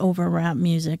exactly how over rap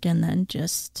music, and then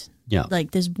just Yeah.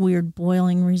 like this weird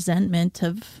boiling resentment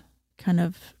of kind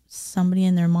of somebody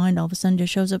in their mind all of a sudden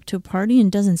just shows up to a party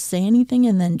and doesn't say anything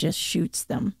and then just shoots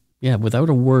them. Yeah, without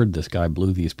a word, this guy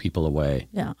blew these people away.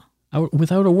 Yeah.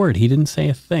 Without a word. He didn't say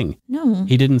a thing. No.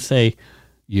 He didn't say,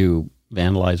 you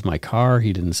vandalized my car.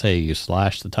 He didn't say, you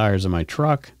slashed the tires of my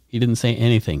truck. He didn't say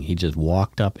anything. He just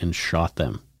walked up and shot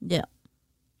them. Yeah.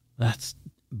 That's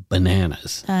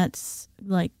bananas. That's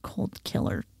like cold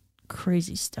killer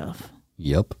crazy stuff.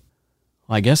 Yep.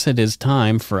 Well, I guess it is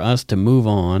time for us to move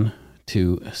on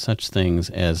to such things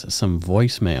as some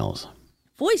voicemails.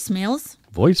 Voicemails?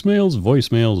 Voicemails.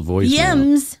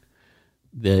 VMs.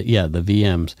 The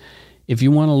VMs. If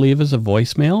you want to leave us a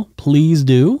voicemail, please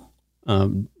do.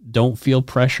 Don't feel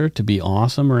pressure to be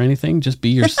awesome or anything. Just be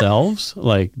yourselves.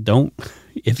 Like, don't,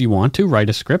 if you want to, write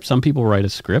a script. Some people write a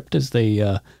script as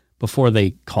they before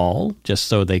they call, just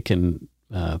so they can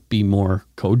be more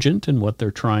cogent in what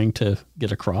they're trying to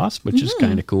get across, which is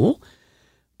kind of cool.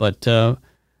 But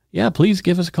yeah, please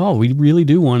give us a call. We really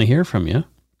do want to hear from you.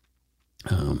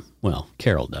 Well,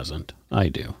 Carol doesn't. I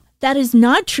do. That is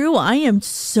not true. I am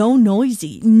so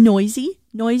noisy and nosy.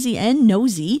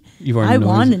 You are I noisy.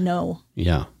 want to know.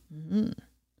 Yeah.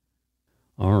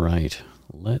 All right.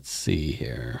 Let's see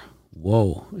here.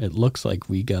 Whoa. It looks like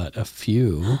we got a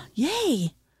few.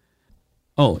 Yay.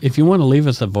 Oh, if you want to leave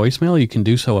us a voicemail, you can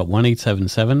do so at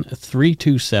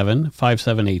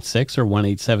 1-877-327-5786 or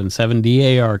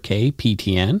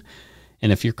 1-877-DARK-PTN.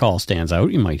 And if your call stands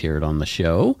out, you might hear it on the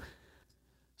show.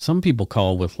 Some people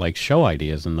call with like show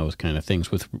ideas and those kind of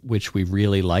things, with which we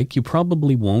really like. You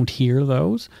probably won't hear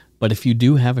those, but if you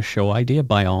do have a show idea,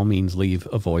 by all means leave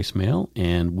a voicemail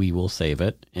and we will save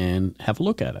it and have a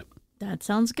look at it. That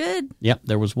sounds good. Yep,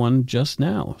 there was one just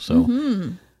now.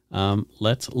 So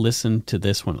let's listen to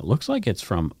this one. It looks like it's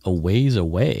from a ways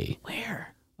away.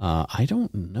 Where? I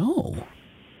don't know.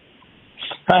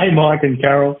 Hey, Mike and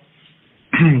Carol.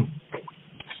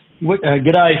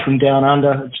 G'day from down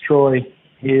under. It's Troy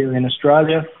here in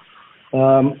Australia.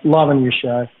 Loving your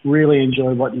show. Really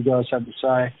enjoy what you guys have to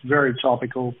say. Very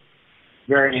topical,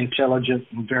 very intelligent,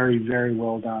 and very, very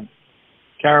well done.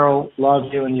 Carol,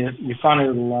 love you, and you're funny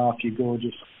little laugh. You're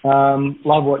gorgeous.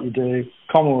 Love what you do.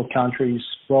 Commonwealth countries,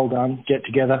 well done. Get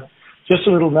together. Just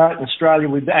a little note, in Australia,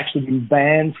 we've actually been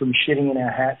banned from shitting in our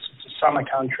hats. It's a summer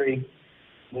country.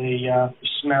 The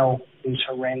smell is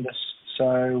horrendous,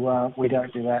 so we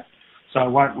don't do that. So I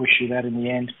won't wish you that in the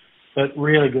end. But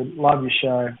really good. Love your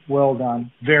show. Well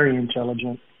done. Very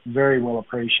intelligent. Very well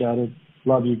appreciated.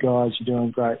 Love you guys. You're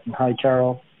doing great. And hey,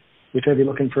 Carol, if ever you're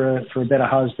looking for a better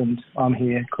husband, I'm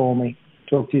here. Call me.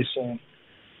 Talk to you soon.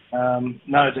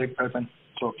 No, Dick Pippin.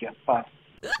 Talk to you. Bye.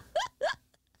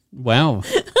 Wow.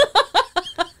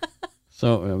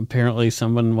 So apparently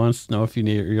someone wants to know if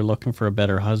you're looking for a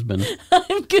better husband.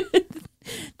 I'm good.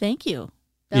 Thank you.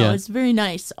 That Yeah. was very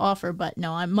nice offer, but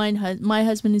no, my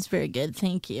husband is very good.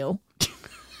 Thank you.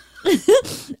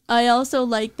 I also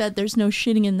like that there's no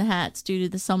shitting in the hats due to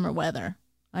the summer weather.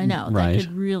 I know. Right. That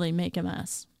could really make a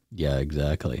mess. Yeah,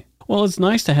 exactly. Well, it's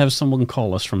nice to have someone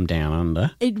call us from down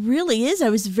under. It really is. I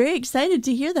was very excited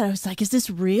to hear that. I was like, is this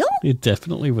real? It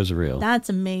definitely was real. That's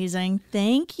amazing.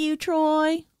 Thank you,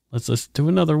 Troy. Let's listen to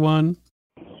another one.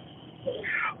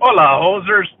 Hola,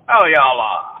 hosers. How y'all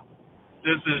are?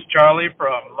 This is Charlie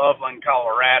from Loveland,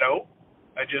 Colorado.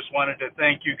 I just wanted to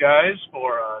thank you guys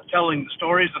for telling the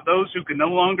stories of those who can no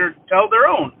longer tell their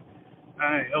own.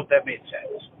 I hope that made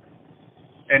sense.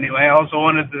 Anyway, I also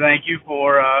wanted to thank you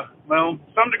for,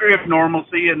 some degree of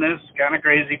normalcy in this kind of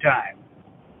crazy time.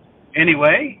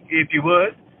 Anyway, if you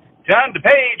would, turn to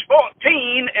page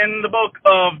 14 in the book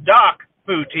of Doc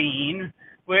Poutine,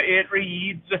 where it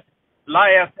reads,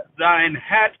 "Lieth thine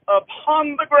hat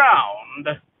upon the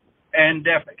ground, and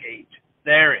defecate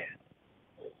therein."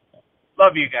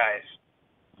 Love you guys.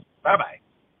 Bye-bye.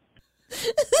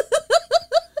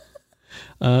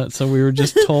 So we were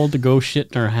just told to go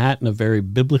shit in our hat in a very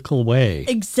biblical way.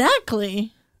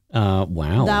 Exactly.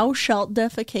 Wow. Thou shalt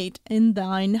defecate in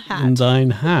thine hat. In thine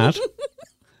hat.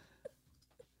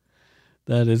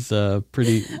 That is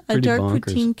pretty A dark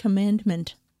bonkers. poutine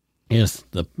commandment. Yes,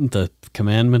 the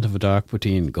commandment of a dark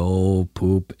poutine, go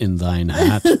poop in thine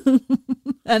hat.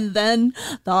 And then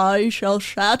thou shalt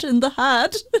shat in the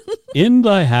hat. In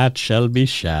thy hat shall be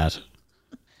shat.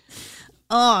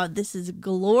 Oh, this is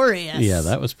glorious. Yeah,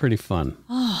 that was pretty fun.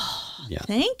 Yeah.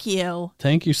 Thank you.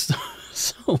 Thank you so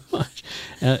much.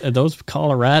 Those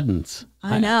Coloradans.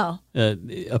 I know.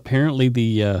 Apparently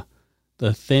the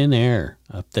thin air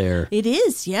up there. It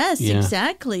is, yes, Yeah.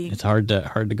 exactly. It's hard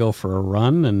to go for a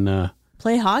run and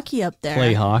Play hockey up there.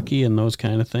 play hockey and those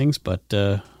kind of things. But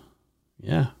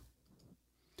yeah,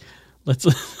 let's.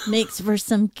 Makes for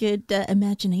some good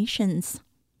imaginations.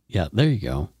 Yeah, there you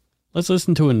go. Let's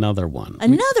listen to another one.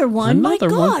 Another one? Another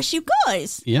My one. gosh, you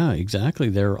guys. Yeah, exactly.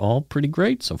 They're all pretty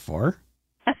great so far.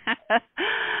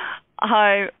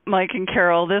 Hi, Mike and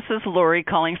Carol. This is Lori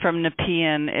calling from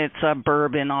Nepean. It's a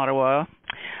burb in Ottawa.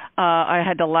 I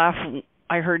had to laugh.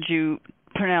 I heard you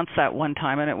pronounce that one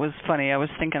time, and it was funny. I was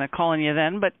thinking of calling you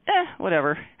then, but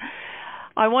whatever.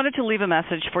 I wanted to leave a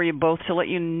message for you both to let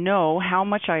you know how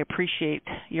much I appreciate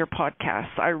your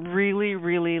podcasts. I really,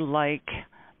 really like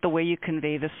the way you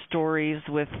convey the stories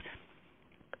with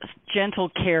gentle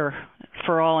care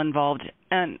for all involved.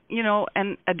 And,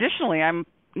 and additionally, I'm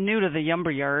new to the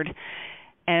Yumber Yard,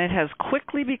 and it has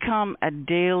quickly become a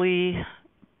daily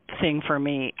thing for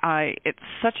me. It's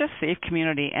such a safe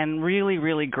community, and really,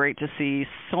 really great to see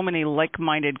so many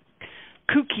like-minded,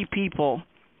 kooky people,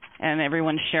 and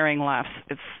everyone sharing laughs.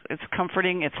 It's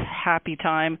comforting. It's happy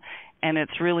time, and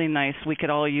it's really nice. We could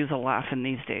all use a laugh in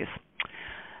these days.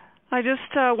 I just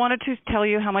wanted to tell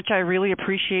you how much I really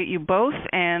appreciate you both,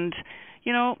 and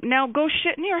now go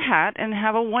shit in your hat and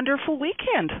have a wonderful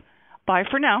weekend. Bye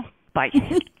for now. Bye.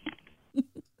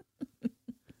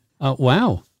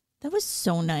 Wow. That was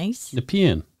so nice.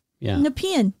 Nepean. Yeah.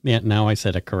 Nepean. Yeah, now I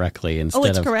said it correctly instead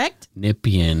it's of correct?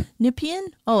 Nepean.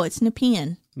 Nepean? Oh, it's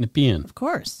Nepean. Nepean. Of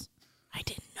course. I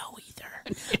didn't know either.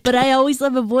 But I always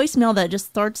love a voicemail that just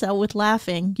starts out with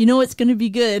laughing. You know it's going to be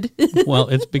good. Well,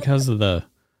 it's because of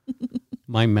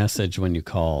my message when you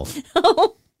call.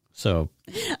 Oh. So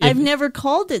I've never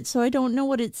called it, so I don't know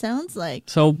what it sounds like.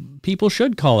 So people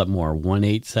should call it more.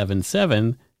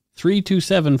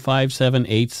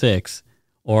 1-877-327-5786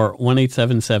 or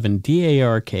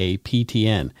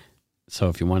 1-877-DARK-PTN. So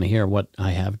if you want to hear what I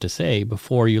have to say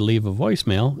before you leave a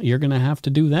voicemail, you're going to have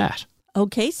to do that.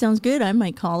 Okay, sounds good. I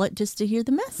might call it just to hear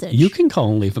the message. You can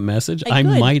call and leave a message. I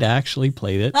could. might actually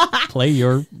play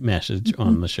your message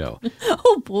on the show.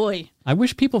 Oh, boy. I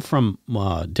wish people from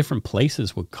different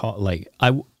places would call. Like,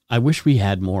 I wish we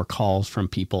had more calls from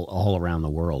people all around the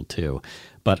world, too.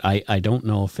 But I don't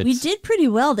know if it's... We did pretty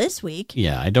well this week.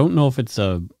 Yeah, I don't know if it's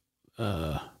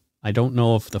I don't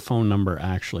know if the phone number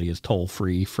actually is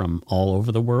toll-free from all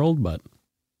over the world, but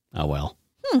oh well.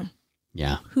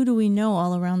 Yeah. Who do we know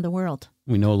all around the world?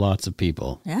 We know lots of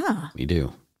people. Yeah. We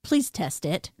do. Please test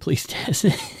it. Please test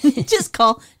it. Just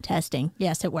call testing.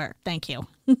 Yes, it worked. Thank you.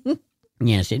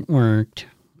 Yes, it worked.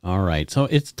 All right. So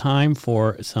it's time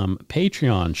for some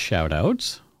Patreon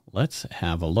shout-outs. Let's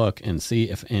have a look and see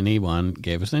if anyone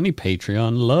gave us any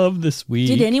Patreon love this week.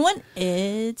 Did anyone?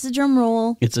 It's a drum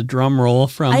roll. It's a drum roll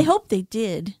from... I hope they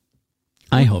did.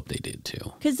 I hope they did,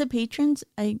 too. Because the patrons,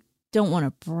 I don't want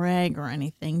to brag or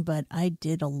anything, but I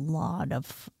did a lot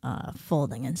of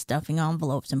folding and stuffing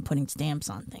envelopes and putting stamps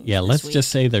on things. Yeah, let's just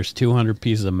say there's 200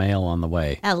 pieces of mail on the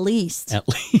way. At least. At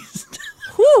least.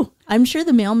 Whew. I'm sure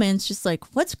the mailman's just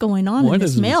like, what's going on in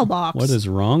this mailbox? What is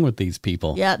wrong with these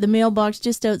people? Yeah, the mailbox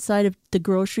just outside of the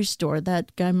grocery store.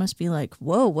 That guy must be like,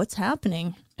 whoa, what's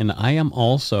happening? And I am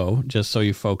also, just so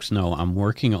you folks know, I'm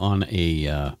working on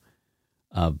a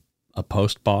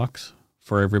post box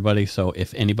for everybody. So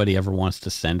if anybody ever wants to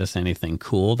send us anything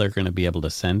cool, they're going to be able to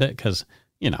send it because,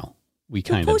 we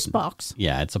kind of... Post box.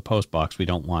 Yeah, it's a post box. We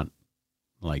don't want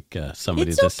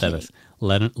somebody to send us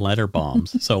letter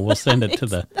bombs. So we'll send it to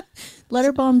the...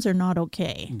 Letter bombs are not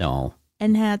okay. No.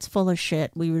 And hats full of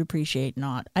shit, we would appreciate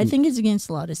not. I think it's against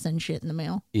the law to send shit in the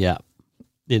mail. Yeah,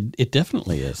 it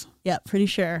definitely is. Yeah, pretty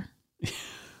sure.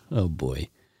 Oh, boy.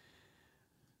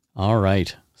 All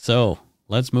right. So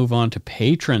let's move on to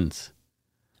patrons.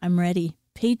 I'm ready.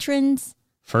 Patrons.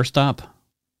 First up,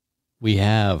 we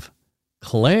have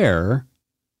Claire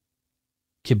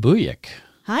Kibuyak.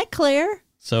 Hi, Claire.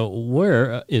 So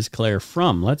where is Claire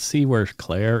from? Let's see where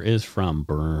Claire is from.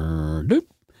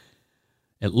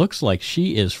 It looks like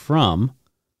she is from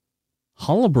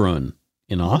Hollabrunn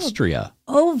in Austria.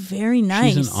 Oh, very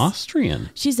nice. She's an Austrian.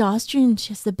 She's Austrian. She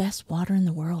has the best water in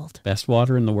the world. Best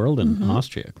water in the world in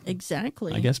Austria.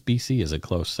 Exactly. I guess BC is a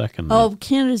close second. Oh,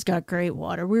 Canada's got great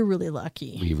water. We're really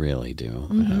lucky. We really do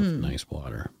have nice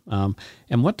water.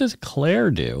 And what does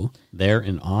Claire do there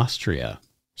in Austria?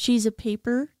 She's a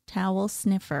paper towel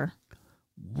sniffer.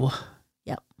 What?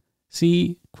 Yep.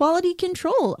 See? Quality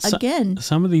control, again.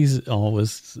 Some of these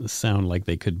always sound like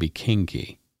they could be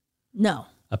kinky. No.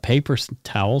 A paper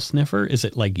towel sniffer? Is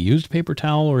it like used paper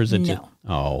towel or is it No.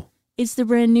 Oh. It's the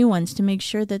brand new ones to make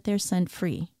sure that they're scent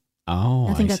free. Oh,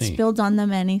 Nothing got see. spilled on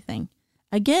them, anything.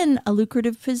 Again, a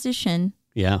lucrative position.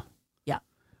 Yeah. Yeah.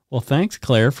 Well, thanks,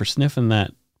 Claire, for sniffing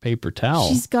that paper towel.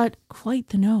 She's got quite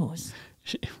the nose.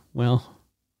 Well,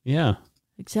 yeah.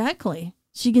 Exactly.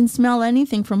 She can smell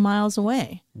anything from miles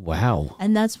away. Wow.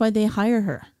 And that's why they hire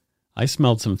her. I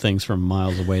smelled some things from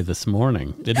miles away this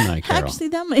morning, didn't I, Carol? Actually,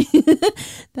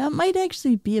 that might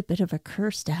actually be a bit of a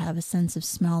curse to have a sense of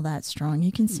smell that strong.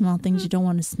 You can smell things you don't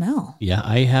want to smell. Yeah,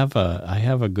 I have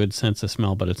a good sense of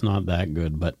smell, but it's not that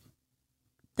good. But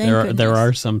Thank there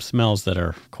are some smells that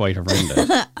are quite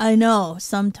horrendous. I know.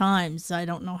 Sometimes I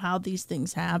don't know how these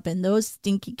things happen. Those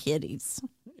stinky kitties.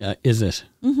 Is it?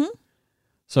 Mm-hmm.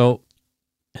 So,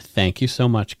 thank you so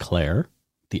much, Claire,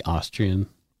 the Austrian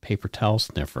paper towel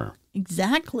sniffer.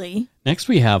 Exactly. Next,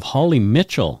 we have Holly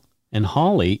Mitchell, and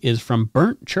Holly is from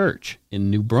Burnt Church in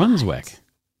New Brunswick.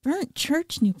 Burnt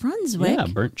Church, New Brunswick? Yeah,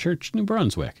 Burnt Church, New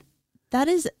Brunswick. That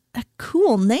is a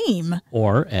cool name.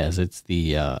 Or, as it's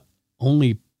the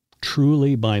only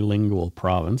truly bilingual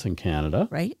province in Canada.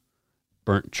 Right?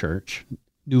 Burnt Church,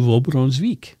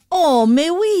 Nouveau-Brunswick. Oh, mais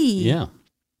oui. Yeah.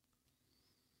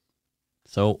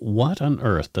 So what on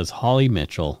earth does Holly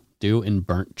Mitchell do in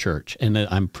Burnt Church? And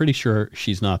I'm pretty sure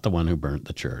she's not the one who burnt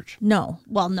the church. No.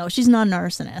 Well, no, she's not an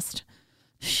arsonist.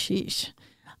 Sheesh.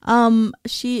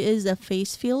 She is a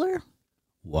face feeler.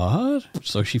 What?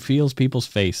 So she feels people's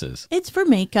faces. It's for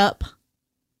makeup.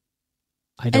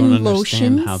 I don't And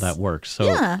understand lotions. how that works. So,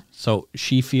 Yeah. so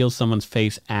she feels someone's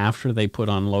face after they put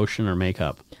on lotion or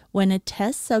makeup. When a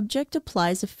test subject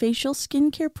applies a facial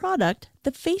skincare product,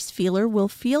 the face feeler will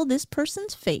feel this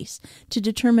person's face to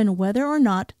determine whether or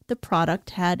not the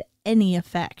product had any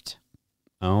effect.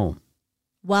 Oh,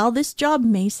 While this job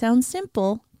may sound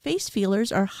simple, face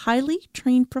feelers are highly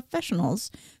trained professionals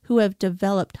who have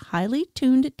developed highly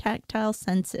tuned tactile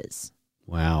senses.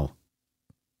 wow.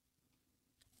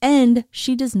 And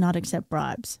she does not accept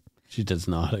bribes. She does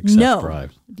not accept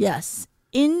bribes. Yes.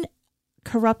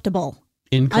 Incorruptible.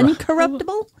 Incorrect.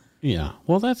 Uncorruptible? Yeah.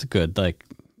 Well, that's good. Like,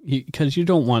 because you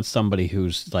don't want somebody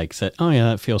who's like said, "Oh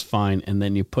yeah, that feels fine," and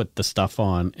then you put the stuff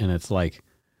on, and it's like,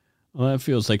 "Well, that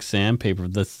feels like sandpaper."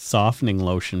 The softening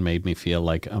lotion made me feel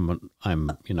like I'm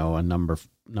a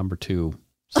number 2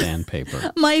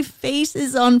 sandpaper. My face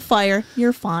is on fire.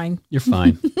 You're fine. You're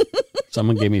fine.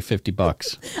 Someone gave me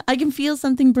 $50. I can feel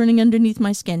something burning underneath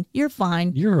my skin. You're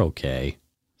fine. You're okay.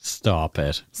 Stop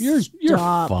it. You're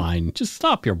Stop. fine. Just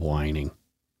stop your whining.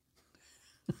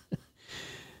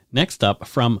 Next up,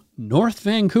 from North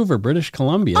Vancouver, British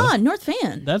Columbia. Ah, North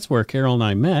Van. That's where Carol and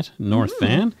I met, North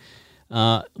Van.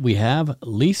 We have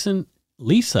Lisa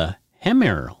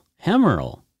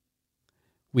Hemmerl.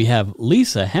 We have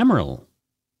Lisa Hemmerl.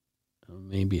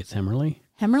 Maybe it's Hemmerly.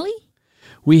 Hemmerly?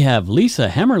 We have Lisa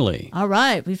Hemmerly. All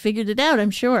right. We figured it out,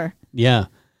 I'm sure. Yeah.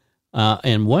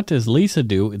 And what does Lisa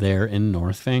do there in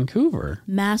North Vancouver?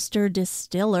 Master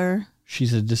distiller.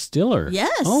 She's a distiller.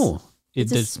 Yes. Oh.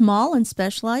 It's a small and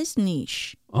specialized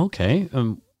niche. Okay.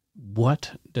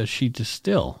 What does she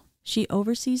distill? She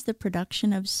oversees the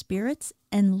production of spirits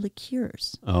and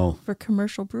liqueurs Oh. for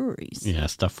commercial breweries. Yeah,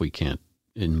 stuff we can't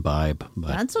imbibe. But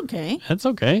That's okay. that's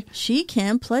okay. She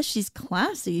can, plus she's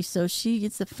classy, so she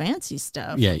gets the fancy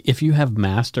stuff. Yeah, if you have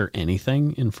master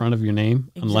anything in front of your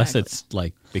name, unless Exactly. it's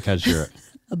like because you're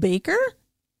A baker?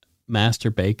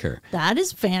 master baker. That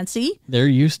is fancy. There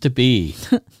used to be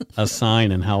a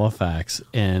sign in Halifax,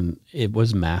 and it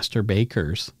was Master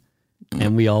Bakers,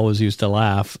 and we always used to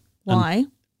laugh Why?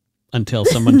 until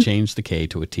someone changed the K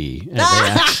to a T. And they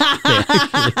actually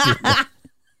did that.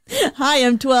 Hi,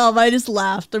 I'm 12. I just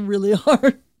laughed really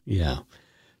hard. Yeah.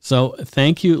 So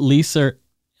thank you, Lisa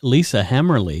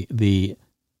Hemmerly, the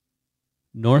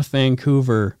North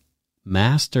Vancouver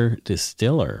Master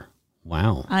Distiller.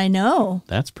 Wow. I know.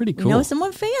 That's pretty We cool. know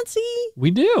someone fancy. We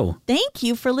do. Thank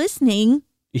you for listening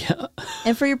Yeah.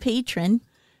 and for your patron.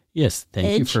 Yes. Thank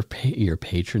you Edge. for your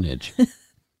patronage.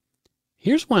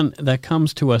 Here's one that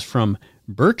comes to us from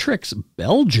Bertrix,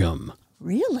 Belgium.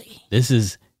 Really? This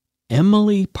is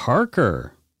Emily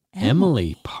Parker.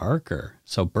 Emily Parker.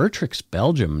 So Bertrix,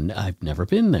 Belgium. I've never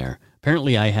been there.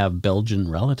 Apparently I have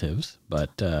Belgian relatives,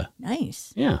 but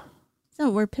Nice. yeah, Is that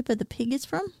where Pippa the pig is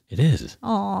from? it is.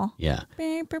 Aw. Yeah.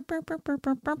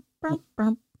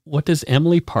 What does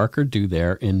Emily Parker do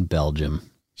there in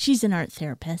Belgium? She's an art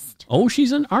therapist. Oh,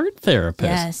 she's an art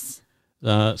therapist.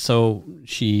 Yes. So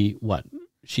she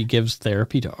gives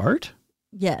therapy to art?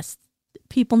 Yes.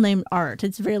 People named Art.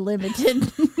 It's very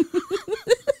limited.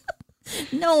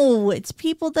 No, it's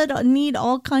people that need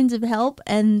all kinds of help.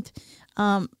 And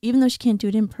even though she can't do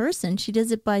it in person, she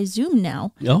does it by Zoom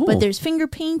now. Oh. But there's finger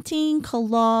painting,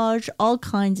 collage, all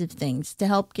kinds of things to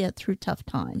help get through tough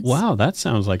times. Wow, that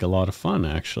sounds like a lot of fun,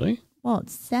 actually. Well,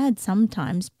 it's sad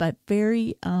sometimes, but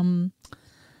very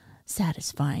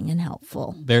satisfying and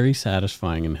helpful. Very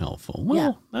satisfying and helpful.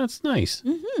 Well, that's nice.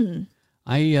 Mm-hmm.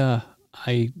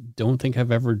 I don't think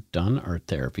I've ever done art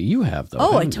therapy. You have, though. Oh,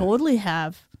 I haven't you? totally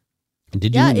have.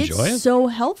 Did you enjoy it's it? so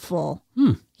helpful.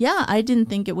 Hmm. Yeah, I didn't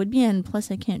think it would be, and plus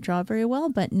I can't draw very well,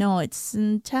 but no, it's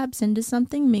taps into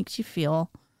something, makes you feel,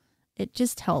 it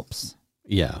just helps.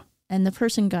 Yeah. And the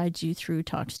person guides you through,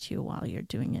 talks to you while you're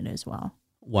doing it as well.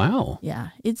 Wow. Yeah,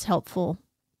 it's helpful.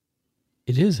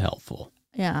 It is helpful.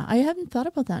 Yeah, I haven't thought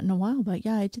about that in a while, but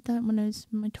yeah, I did that when I was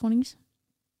in my 20s.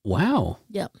 Wow.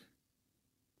 Yep.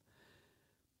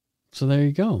 So there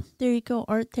you go. There you go,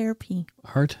 art therapy.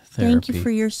 Art therapy. Thank you for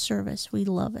your service. We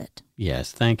love it.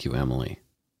 Yes, thank you, Emily.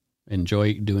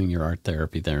 Enjoy doing your art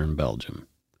therapy there in Belgium.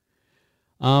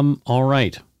 All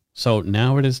right. So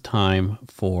now it is time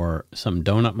for some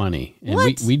donut money. And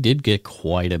What? we did get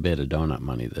quite a bit of donut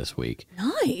money this week.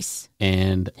 Nice.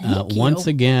 And Thank you. once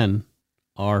again,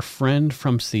 our friend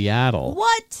from Seattle,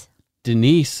 What?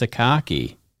 Denise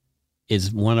Sakaki,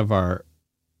 is one of our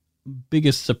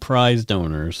biggest surprise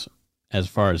donors as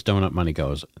far as donut money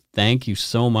goes. Thank you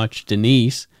so much,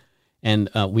 Denise. And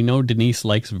we know Denise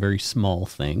likes very small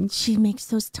things. She makes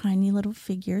those tiny little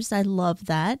figures. I love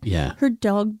that. Yeah. Her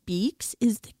dog Beaks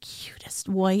is the cutest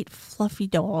white fluffy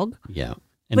dog. Yeah.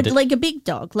 And But like a big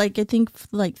dog, like I think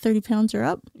like 30 pounds or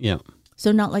up. yeah.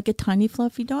 So not like a tiny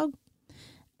fluffy dog.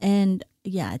 And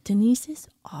yeah, Denise is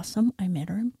awesome. I met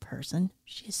her in person.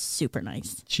 She is super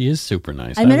nice. She is super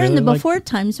nice. I met her in really the like- before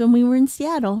times when we were in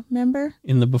Seattle, remember?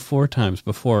 In the before times,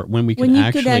 before when we could When you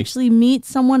actually, could actually meet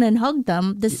someone and hug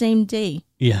them the same day.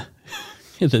 yeah,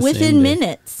 The same Within day.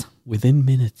 minutes. Within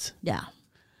minutes. Yeah.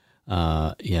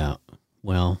 Yeah.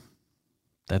 Well,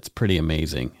 that's pretty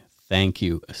amazing. Thank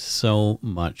you so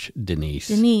much, Denise.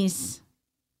 Denise,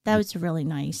 that was really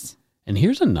nice. And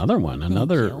here's another one,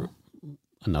 you.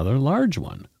 another large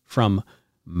one from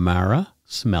Mara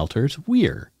Smelters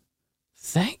Weir.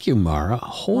 Thank you, Mara.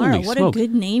 Holy Mara, what smoke. a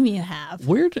good name you have.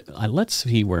 Let's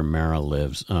see where Mara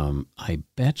lives. I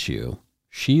bet you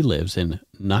she lives in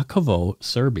Nakovo,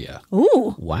 Serbia.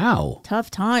 Ooh, Wow.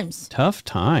 tough times. Tough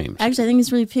times. Actually, I think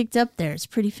it's really picked up there. It's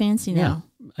pretty fancy Yeah. now.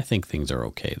 I think things are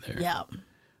okay there. Yeah.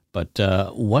 But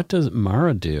what does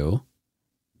Mara do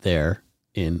there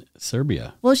in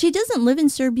Serbia? Well, she doesn't live in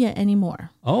Serbia anymore.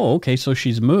 Oh, okay. So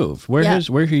she's moved. Where Yeah.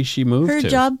 has she moved Her to?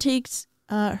 job takes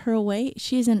her away.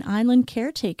 She's an island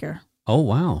caretaker. Oh,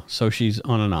 wow. So she's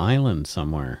on an island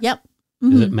somewhere. Yep. Is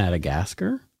Mhm. it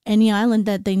Madagascar? Any island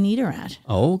that they need her at.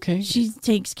 Oh, okay. She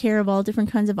takes care of all different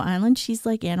kinds of islands. She's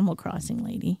like Animal Crossing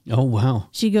lady. Oh, wow.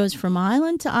 She goes from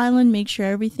island to island, make sure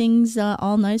everything's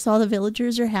all nice, all the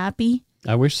villagers are happy.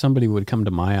 I wish somebody would come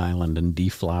to my island and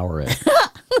deflower it.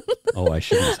 Oh, I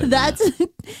shouldn't say that.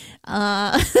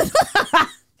 That's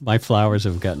My flowers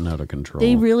have gotten out of control.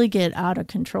 they really get out of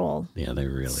control. Yeah, they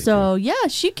really So yeah,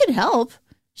 she could help.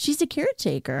 She's a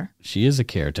caretaker. do. She is a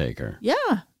caretaker. Yeah,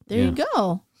 there Yeah. you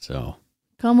go. So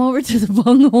Come over to the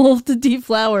bunghole to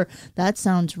deflower. That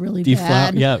sounds really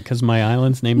bad. yeah, because my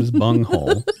island's name is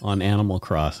Bunghole on Animal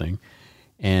Crossing.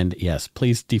 And yes,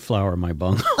 please deflower my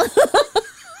bunghole.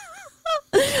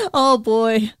 Oh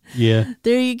boy, Yeah.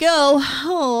 there you go.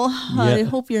 Oh, I Yeah.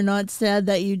 hope you're not sad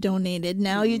that you donated.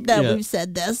 Now that Yeah. we've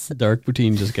said this, Dark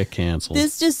Poutine just got canceled.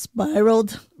 this just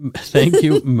spiraled. Thank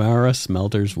you, Mara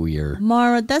Smelters Weir.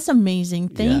 Mara, that's amazing.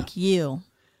 Thank you.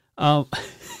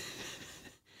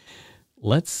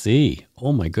 Let's see.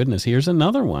 Oh my goodness, here's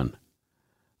another one.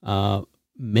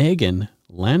 Megan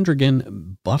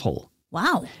Landrigan Buttle.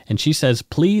 Wow. And she says,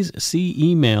 please see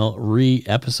email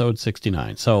episode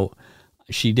 69. So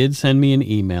she did send me an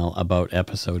email about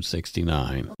episode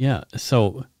 69. Yeah.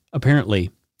 So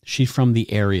apparently she's from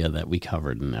the area that we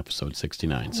covered in episode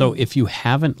 69. So if you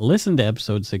haven't listened to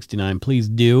episode 69, please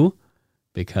do,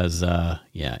 because,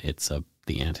 it's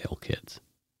the Anthill Kids.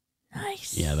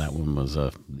 Nice. Yeah, that one was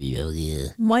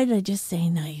Why did I just say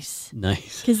nice?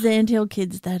 nice. Because the Anthill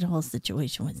Kids, that whole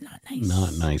situation was not nice.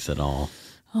 Not nice at all.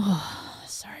 Oh,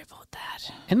 sorry about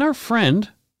that. And our friend,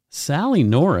 Sally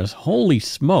Norris, holy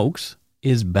smokes,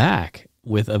 is back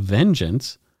with a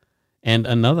vengeance and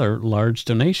another large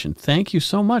donation. Thank you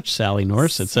so much, Sally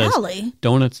Norris. It Sally?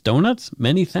 says, donuts,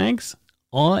 many thanks.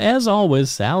 As always,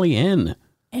 Sally N.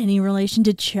 Any relation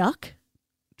to Chuck?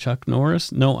 Chuck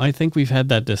Norris? No, I think we've had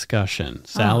that discussion.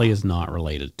 Sally is not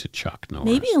related to Chuck Norris.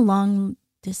 Maybe a long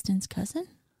distance cousin?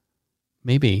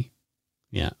 Maybe.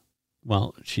 Yeah.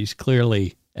 Well, she's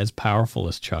clearly as powerful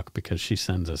as Chuck because she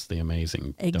sends us the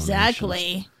amazing donations.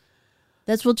 Exactly.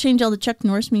 That's we'll change all the Chuck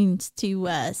Norris means to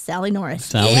Sally Norris.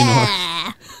 Sally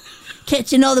Norris.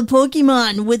 Catching all the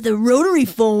Pokemon with the rotary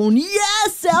phone. Yeah,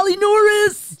 Sally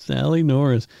Norris. Sally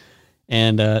Norris.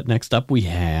 And next up we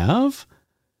have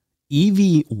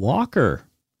Evie Walker.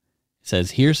 It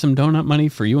says, here's some donut money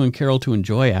for you and Carol to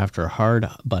enjoy after a hard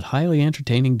but highly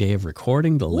entertaining day of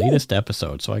recording the latest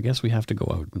episode. So I guess we have to go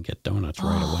out and get donuts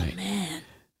right away. Man.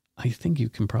 I think you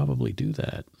can probably do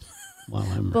that while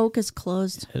I'm Boca's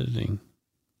closed. editing.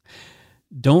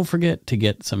 Don't forget to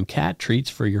get some cat treats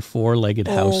for your four-legged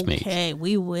housemates. Okay,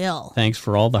 we will. Thanks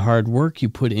for all the hard work you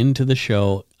put into the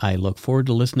show. I look forward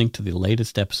to listening to the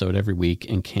latest episode every week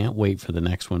and can't wait for the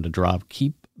next one to drop.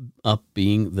 Keep up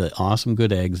being the awesome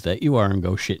good eggs that you are and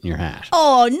go shit in your hat.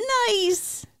 Oh,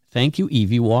 nice. Thank you,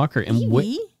 Evie Walker. And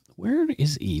Evie? where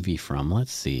is Evie from?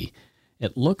 Let's see.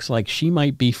 It looks like she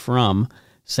might be from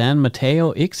San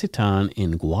Mateo Ixtan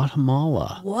in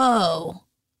Guatemala. Whoa.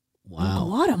 Wow.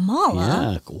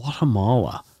 Guatemala. Yeah,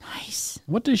 Guatemala. Nice.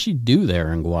 What does she do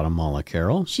there in Guatemala,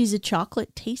 Carol? She's a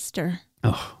chocolate taster.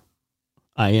 Oh,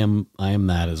 I am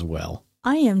that as well.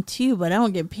 I am too, but I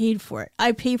don't get paid for it.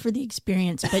 I pay for the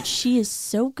experience, but she is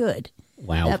so good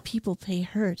that people pay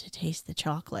her to taste the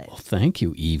chocolate. Well, thank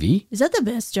you, Evie. Is that the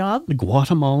best job? The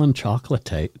Guatemalan chocolate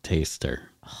taster.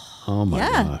 Oh my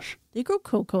gosh. They grow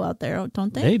cocoa out there,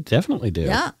 don't they? They definitely do.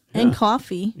 Yeah, and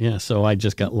coffee. Yeah, so I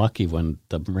just got lucky when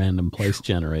the random place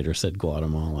generator said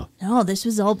Guatemala. No, this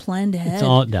was all planned ahead.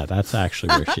 That's actually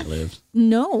where she lives.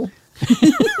 No.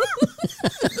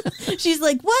 She's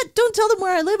like, what? Don't tell them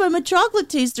where I live. I'm a chocolate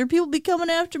taster. People be coming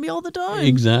after me all the time.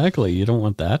 Exactly. You don't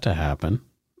want that to happen.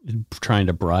 Trying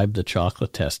to bribe the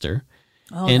chocolate tester.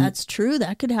 Oh, and that's true.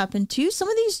 That could happen too. Some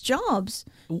of these jobs.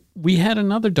 We had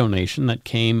another donation that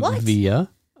came via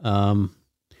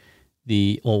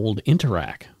the old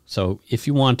Interac. So if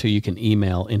you want to, you can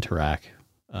email Interac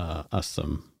us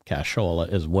some cashola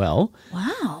as well.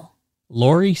 Wow.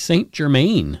 Lori St.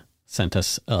 Germain sent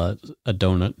us a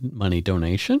money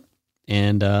donation.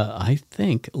 And I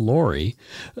think Lori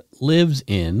lives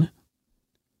in,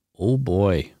 oh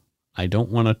boy, I don't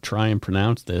want to try and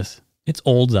pronounce this. It's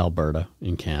Olds, Alberta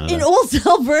in Canada. In Olds,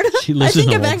 Alberta? She lives I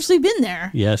think in I've Olds. actually been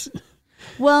there. Yes.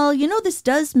 Well, this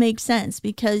does make sense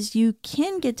because you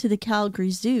can get to the Calgary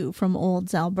Zoo from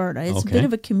Olds, Alberta. It's a bit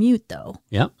of a commute, though.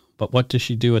 Yeah. But what does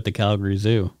she do at the Calgary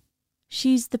Zoo?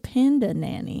 She's the panda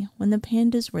nanny when the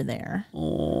pandas were there.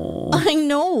 Oh. I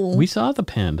know. We saw the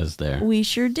pandas there. We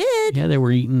sure did. Yeah, they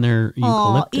were eating their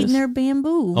eucalyptus. Eating their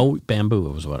bamboo. Oh,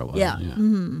 bamboo was what it was. Yeah.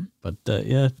 Mm-hmm. But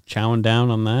chowing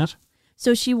down on that.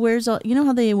 So she wears all,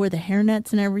 how they wear the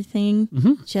hairnets and everything?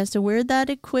 Mm-hmm. She has to wear that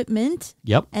equipment.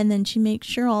 Yep. And then she makes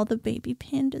sure all the baby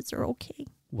pandas are okay.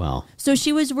 Well. So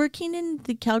she was working in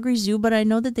the Calgary Zoo, but I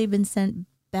know that they've been sent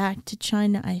back to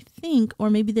China, I think, or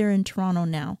maybe they're in Toronto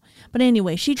now. But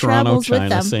anyway, she travels China, with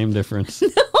them. Same difference. No,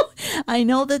 I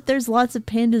know that there's lots of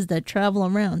pandas that travel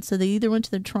around. So they either went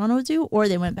to the Toronto Zoo or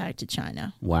they went back to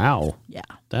China. Wow. Yeah.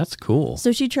 That's cool.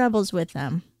 So she travels with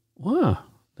them. Wow.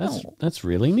 That's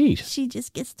really neat. She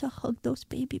just gets to hug those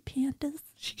baby pandas.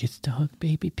 She gets to hug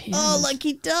baby pandas. Oh,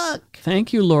 lucky duck.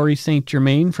 Thank you, Lori St.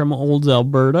 Germain from Olds,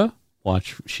 Alberta.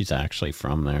 Watch, she's actually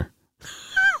from there.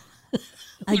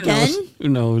 Again? Who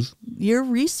knows? Your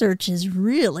research is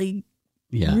really,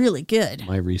 really good.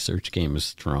 My research game is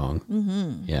strong.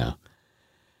 Mm-hmm. Yeah.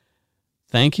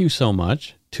 Thank you so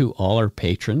much to all our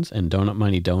patrons and Donut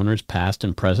Money donors, past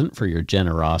and present, for your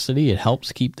generosity. It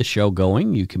helps keep the show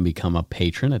going. You can become a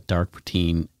patron at Dark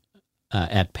Poutine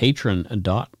at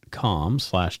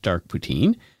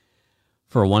patreon.com/darkpoutine.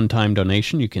 For a one-time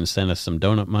donation, you can send us some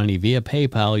donut money via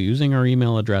PayPal using our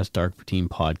email address,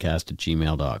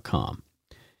 darkpoutinepodcast@gmail.com.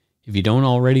 If you don't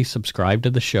already subscribe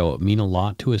to the show, it would mean a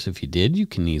lot to us if you did. You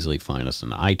can easily find us on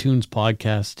iTunes,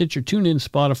 Podcast, Stitcher, TuneIn,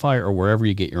 Spotify, or wherever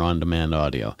you get your on-demand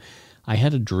audio. I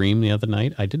had a dream the other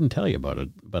night. I didn't tell you about it,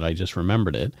 but I just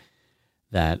remembered it,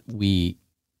 that we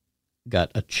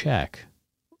got a check,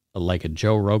 like a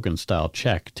Joe Rogan-style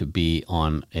check, to be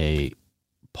on a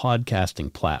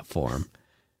podcasting platform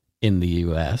in the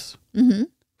U.S.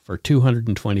 For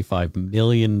 $225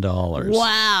 million.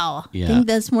 Wow. Yeah. I think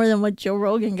that's more than what Joe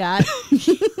Rogan got.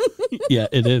 Yeah,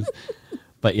 it is.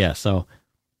 But yeah, so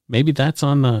maybe that's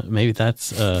on the,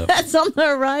 that's on the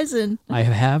horizon. I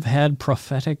have had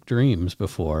prophetic dreams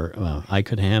before. I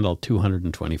could handle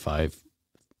 $225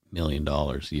 million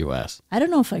US. I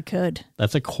don't know if I could.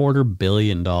 That's $250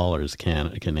 million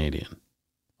Canadian.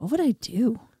 What would I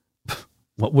do?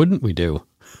 What wouldn't we do?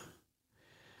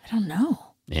 I don't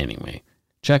know. Anyway.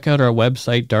 Check out our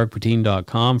website,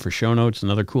 darkpoutine.com, for show notes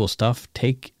and other cool stuff.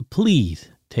 Please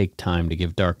take time to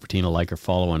give Dark Poutine a like or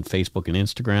follow on Facebook and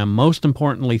Instagram. Most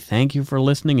importantly, thank you for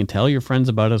listening, and tell your friends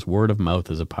about us. Word of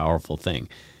mouth is a powerful thing.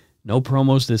 No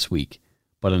promos this week,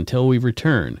 but until we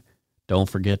return, don't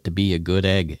forget to be a good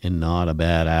egg and not a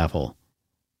bad apple.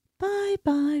 Bye,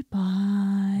 bye,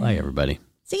 bye. Bye, everybody.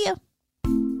 See ya.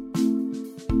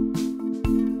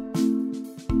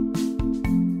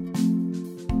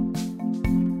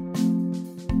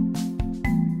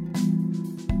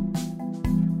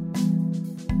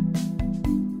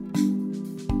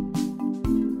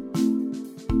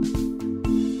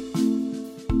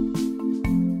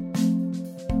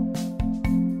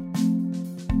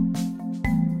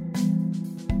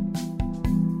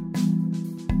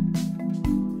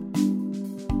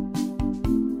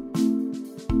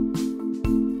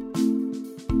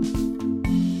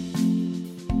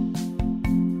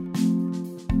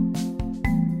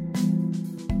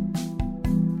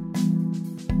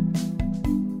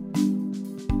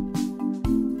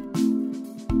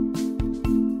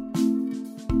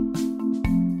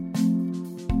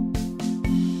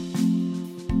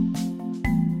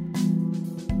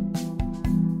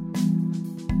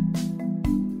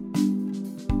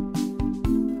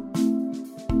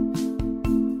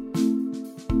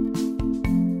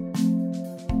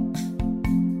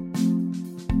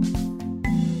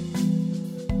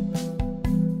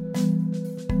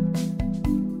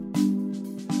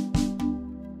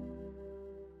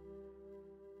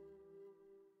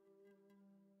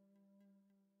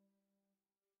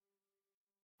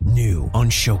 New on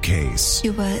Showcase.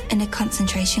 You were in a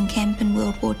concentration camp in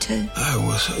World War II. I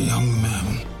was a young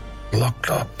man locked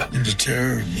up in a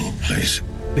terrible place.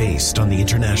 Based on the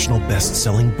international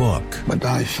best-selling book. But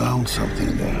I found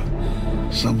something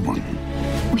there. Someone.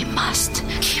 We must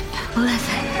keep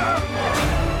living.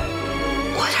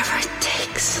 Whatever it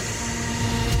takes.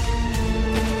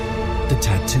 The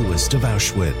Tattooist of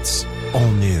Auschwitz.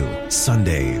 All new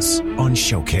Sundays on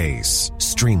Showcase.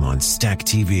 Stream on Stack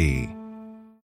TV.